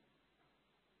captivity.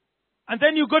 And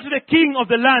then you go to the king of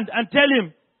the land and tell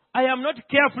him, I am not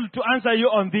careful to answer you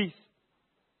on this.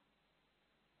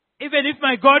 Even if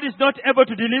my God is not able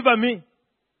to deliver me,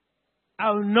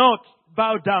 I will not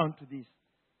bow down to this.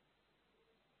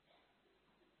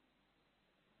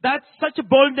 That such a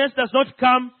boldness does not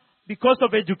come because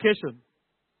of education.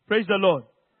 Praise the Lord.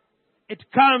 It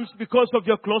comes because of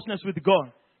your closeness with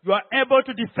God. You are able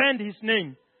to defend his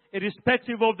name,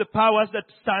 irrespective of the powers that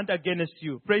stand against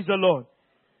you. Praise the Lord.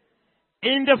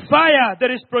 In the fire,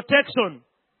 there is protection.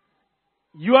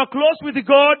 You are close with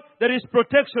God, there is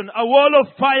protection. A wall of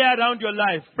fire around your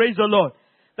life. Praise the Lord.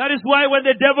 That is why when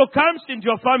the devil comes into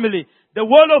your family, the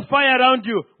wall of fire around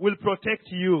you will protect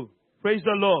you. Praise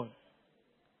the Lord.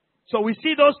 So we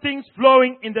see those things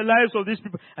flowing in the lives of these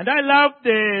people. And I love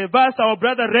the verse our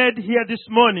brother read here this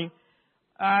morning.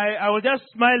 I was just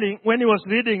smiling when he was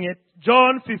reading it.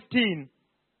 John 15.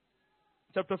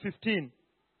 Chapter 15.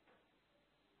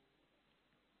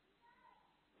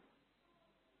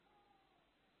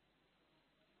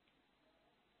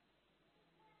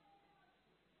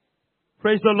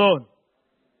 Praise the Lord.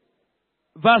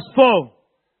 Verse 4.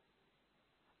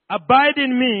 Abide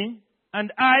in me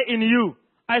and I in you.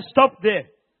 I stop there.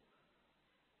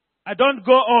 I don't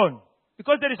go on.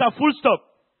 Because there is a full stop.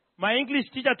 My English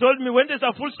teacher told me when there's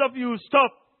a full stop, you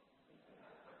stop.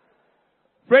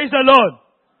 Praise the Lord.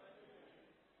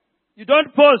 You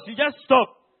don't pause, you just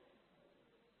stop.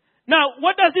 Now,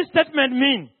 what does this statement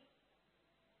mean?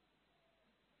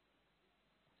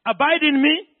 Abide in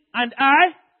me and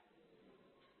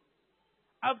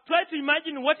I've tried to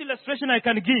imagine what illustration I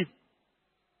can give.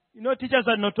 You know, teachers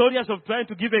are notorious of trying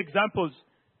to give examples.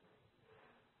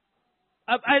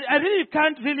 I really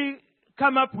can't really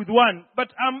come up with one,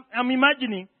 but I'm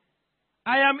imagining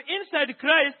I am inside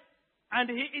Christ and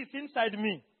he is inside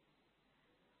me.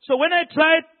 So when I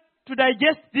try to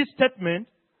digest this statement,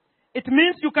 it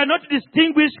means you cannot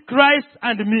distinguish Christ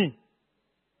and me.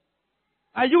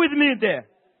 Are you with me there?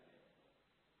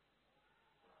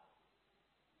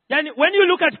 When you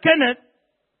look at Kenneth,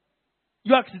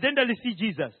 you accidentally see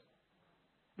Jesus.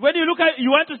 When you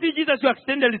want to see Jesus, you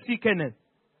accidentally see Kenneth.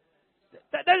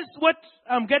 That is what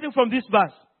I'm getting from this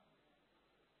verse.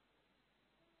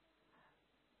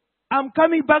 I'm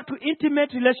coming back to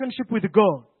intimate relationship with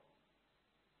God.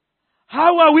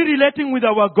 How are we relating with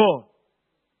our God?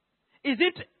 Is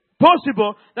it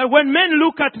possible that when men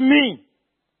look at me,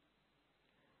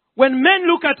 when men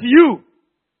look at you,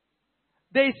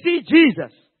 they see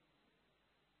Jesus?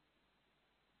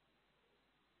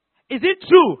 Is it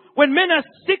true when men are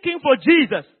seeking for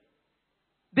Jesus,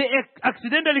 they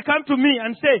accidentally come to me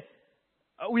and say,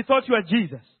 we thought you were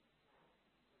Jesus?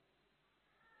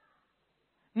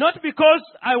 Not because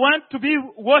I want to be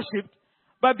worshipped,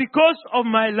 but because of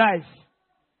my life.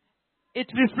 It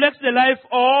reflects the life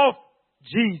of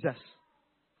Jesus.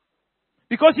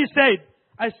 Because he said,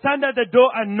 I stand at the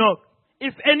door and knock.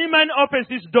 If any man opens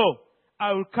this door,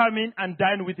 I will come in and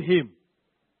dine with him.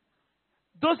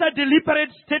 Those are deliberate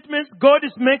statements God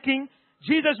is making,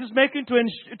 Jesus is making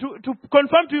to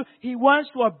confirm to you, He wants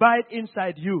to abide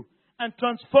inside you and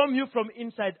transform you from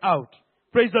inside out.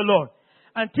 Praise the Lord.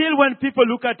 Until when people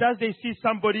look at us, they see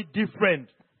somebody different.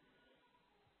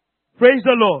 Praise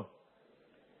the Lord.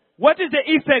 What is the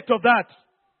effect of that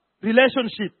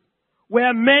relationship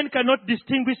where men cannot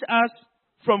distinguish us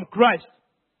from Christ?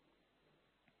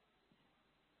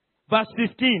 Verse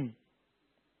 15.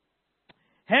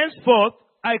 Henceforth,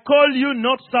 I call you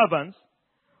not servants,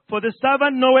 for the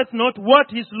servant knoweth not what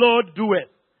his Lord doeth.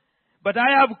 But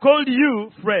I have called you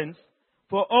friends,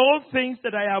 for all things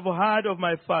that I have heard of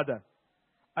my Father,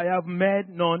 I have made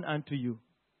known unto you.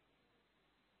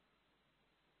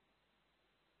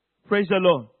 Praise the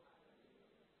Lord.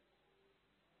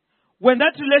 When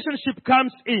that relationship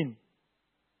comes in,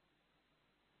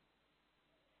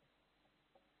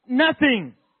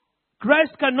 nothing,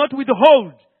 Christ cannot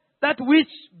withhold that which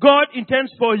God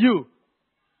intends for you.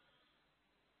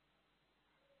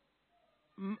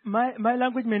 My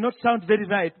language may not sound very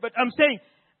right, but I'm saying,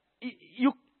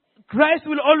 Christ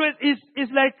will always is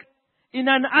like in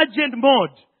an urgent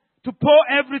mode to pour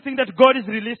everything that God is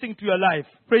releasing to your life.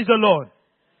 Praise the Lord.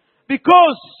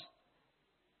 Because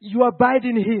you abide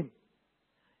in Him.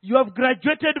 You have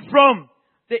graduated from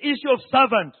the issue of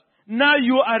servant. Now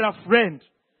you are a friend,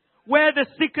 where the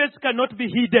secrets cannot be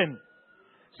hidden.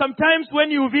 Sometimes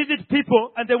when you visit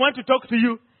people and they want to talk to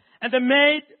you, and the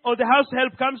maid or the house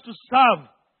help comes to serve,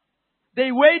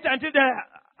 they wait until the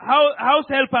house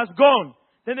help has gone.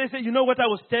 Then they say, you know what I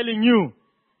was telling you.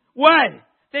 Why?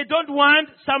 They don't want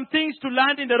some things to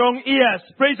land in the wrong ears.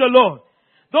 Praise the Lord.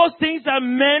 Those things are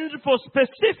meant for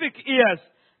specific ears.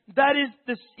 That is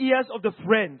the ears of the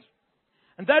friend.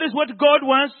 And that is what God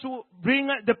wants to bring,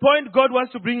 the point God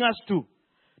wants to bring us to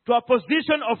a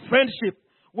position of friendship,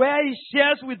 where He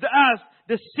shares with us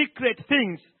the secret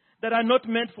things that are not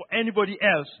meant for anybody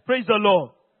else. Praise the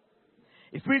Lord.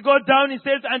 If we go down, He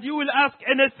says, and you will ask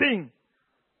anything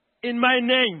in my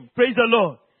name. Praise the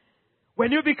Lord.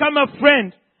 When you become a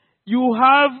friend, you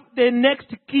have the next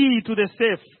key to the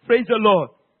safe. Praise the Lord.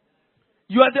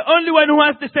 You are the only one who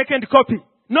has the second copy.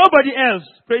 Nobody else.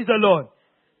 Praise the Lord.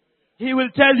 He will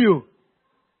tell you,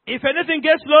 if anything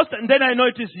gets lost, and then I know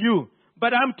it is you.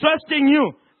 But I'm trusting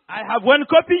you. I have one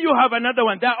copy, you have another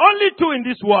one. There are only two in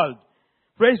this world.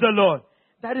 Praise the Lord.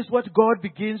 That is what God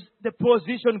begins, the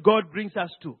position God brings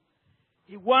us to.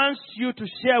 He wants you to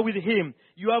share with Him.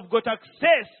 You have got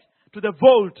access to the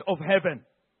vault of heaven.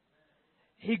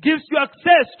 He gives you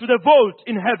access to the vault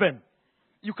in heaven.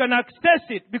 You can access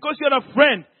it because you're a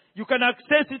friend. You can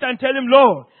access it and tell Him,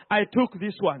 Lord, I took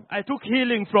this one. I took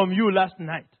healing from you last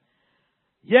night.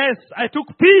 Yes, I took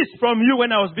peace from you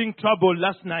when I was being troubled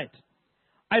last night.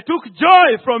 I took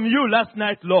joy from you last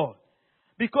night, Lord.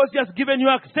 Because He has given you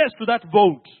access to that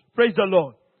vault. Praise the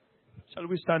Lord. Shall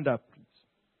we stand up, please?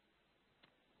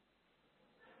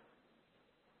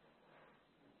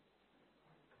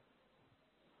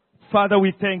 Father,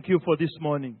 we thank You for this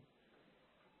morning.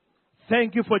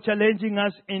 Thank You for challenging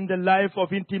us in the life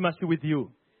of intimacy with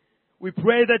You. We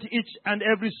pray that each and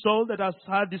every soul that has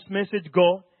heard this message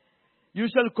go, You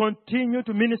shall continue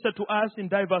to minister to us in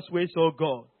diverse ways, O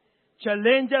God.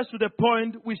 Challenge us to the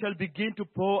point we shall begin to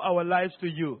pour our lives to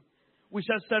You. We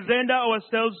shall surrender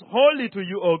ourselves wholly to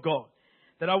You, O God,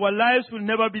 that our lives will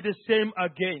never be the same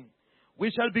again.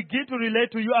 We shall begin to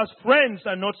relate to You as friends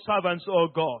and not servants, O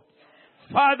God.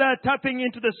 Father, tapping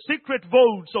into the secret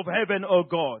vaults of heaven, O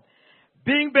God,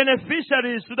 being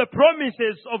beneficiaries to the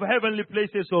promises of heavenly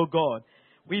places, O God.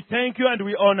 We thank You and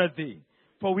we honor Thee,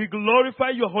 for we glorify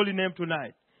Your holy name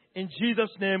tonight. In Jesus'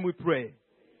 name we pray.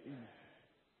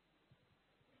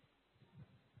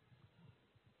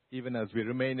 Even as we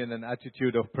remain in an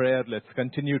attitude of prayer, let's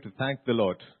continue to thank the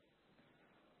Lord.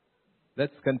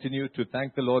 Let's continue to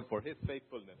thank the Lord for His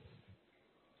faithfulness.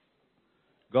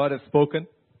 God has spoken.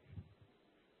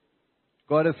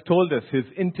 God has told us His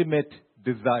intimate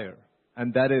desire,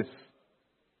 and that is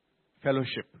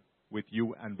fellowship with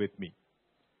you and with me.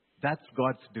 That's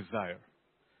God's desire.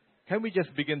 Can we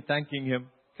just begin thanking Him?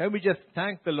 Can we just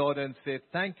thank the Lord and say,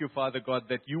 thank You, Father God,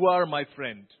 that You are my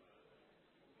friend.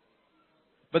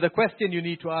 But the question you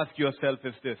need to ask yourself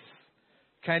is this: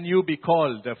 can you be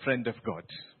called a friend of God?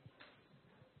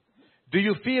 Do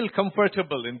you feel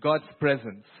comfortable in God's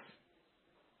presence?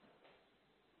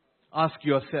 Ask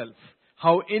yourself,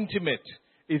 how intimate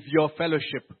is your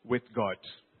fellowship with God?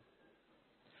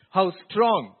 How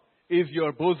strong is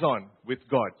your boson with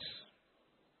God?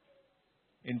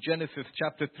 In Genesis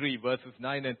chapter 3, verses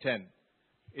 9 and 10,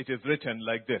 it is written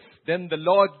like this: Then the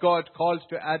Lord God called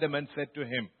to Adam and said to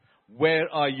him, Where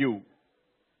are you?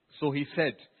 So he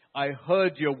said, I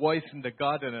heard your voice in the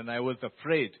garden and I was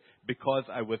afraid because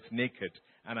I was naked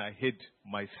and I hid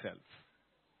myself.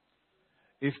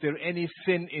 Is there any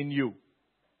sin in you,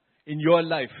 in your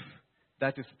life,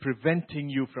 that is preventing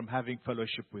you from having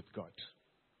fellowship with God?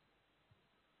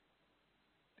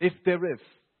 If there is,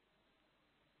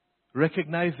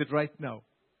 recognize it right now.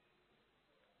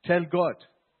 Tell God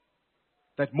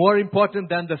that more important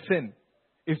than the sin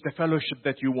is the fellowship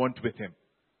that you want with Him.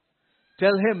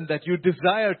 Tell Him that you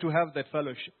desire to have that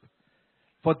fellowship.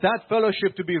 For that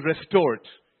fellowship to be restored,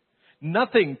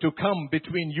 nothing to come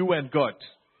between you and God.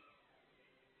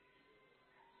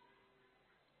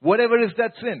 Whatever is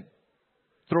that sin,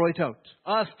 throw it out.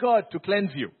 Ask God to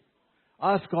cleanse you.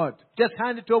 Ask God. Just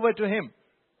hand it over to Him.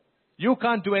 You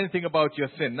can't do anything about your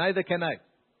sin. Neither can I.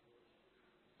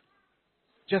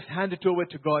 Just hand it over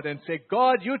to God and say,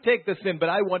 God, you take the sin, but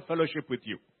I want fellowship with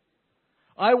you.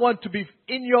 I want to be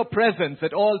in your presence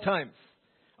at all times.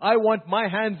 I want my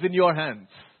hands in your hands.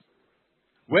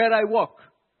 Where I walk,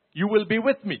 you will be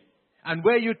with me. And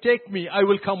where you take me, I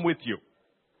will come with you.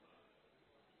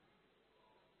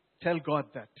 Tell God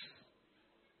that.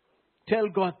 Tell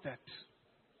God that.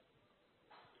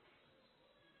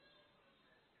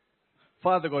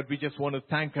 Father God, we just want to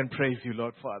thank and praise you,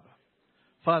 Lord Father.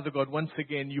 Father God, once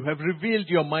again, you have revealed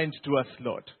your mind to us,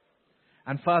 Lord.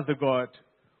 And Father God,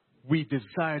 we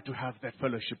desire to have that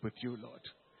fellowship with you, Lord.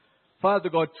 Father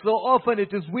God, so often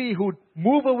it is we who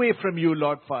move away from you,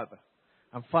 Lord Father.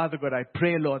 And Father God, I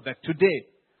pray, Lord, that today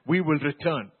we will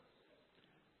return.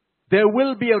 There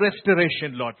will be a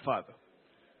restoration, Lord Father.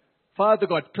 Father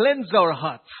God, cleanse our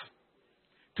hearts.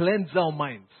 Cleanse our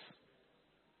minds.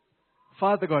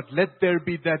 Father God, let there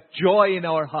be that joy in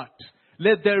our heart.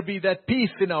 Let there be that peace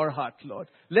in our heart, Lord.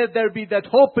 Let there be that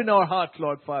hope in our heart,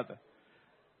 Lord Father.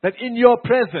 That in your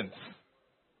presence,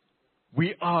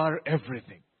 we are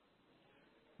everything.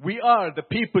 We are the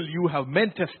people you have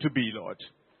meant us to be, Lord.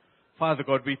 Father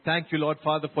God, we thank you, Lord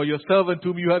Father, for your servant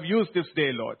whom you have used this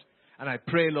day, Lord. And I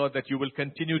pray, Lord, that you will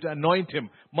continue to anoint him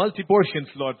multi-portions,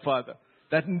 Lord Father.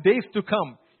 That in days to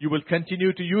come, you will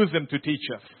continue to use him to teach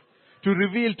us. To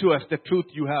reveal to us the truth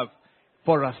you have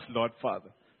for us, Lord Father.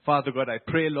 Father God, I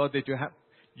pray, Lord,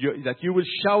 that you will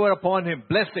shower upon him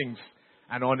blessings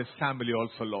and on his family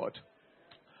also, Lord.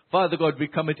 Father God, we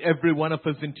commit every one of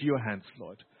us into your hands,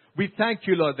 Lord. We thank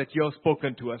you, Lord, that you have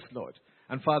spoken to us, Lord.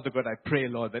 And Father God, I pray,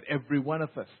 Lord, that every one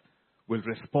of us will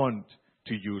respond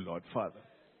to you, Lord Father.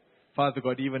 Father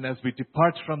God, even as we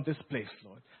depart from this place,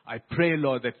 Lord, I pray,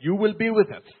 Lord, that you will be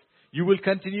with us. You will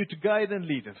continue to guide and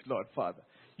lead us, Lord Father.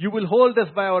 You will hold us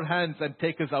by our hands and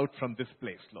take us out from this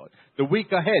place, Lord. The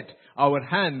week ahead, our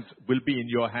hands will be in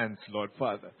your hands, Lord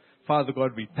Father. Father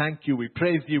God, we thank you, we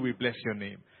praise you, we bless your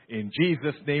name. In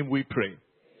Jesus' name we pray.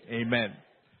 Amen.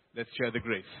 Let's share the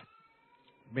grace.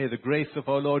 May the grace of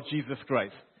our Lord Jesus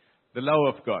Christ, the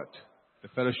love of God, the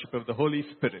fellowship of the Holy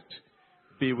Spirit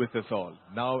be with us all,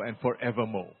 now and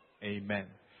forevermore. Amen.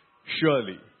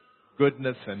 Surely,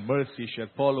 goodness and mercy shall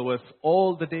follow us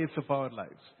all the days of our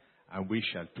lives, and we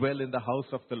shall dwell in the house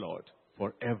of the Lord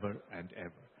forever and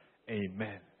ever.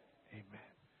 Amen. Amen.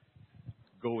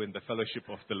 Go in the fellowship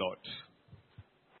of the Lord.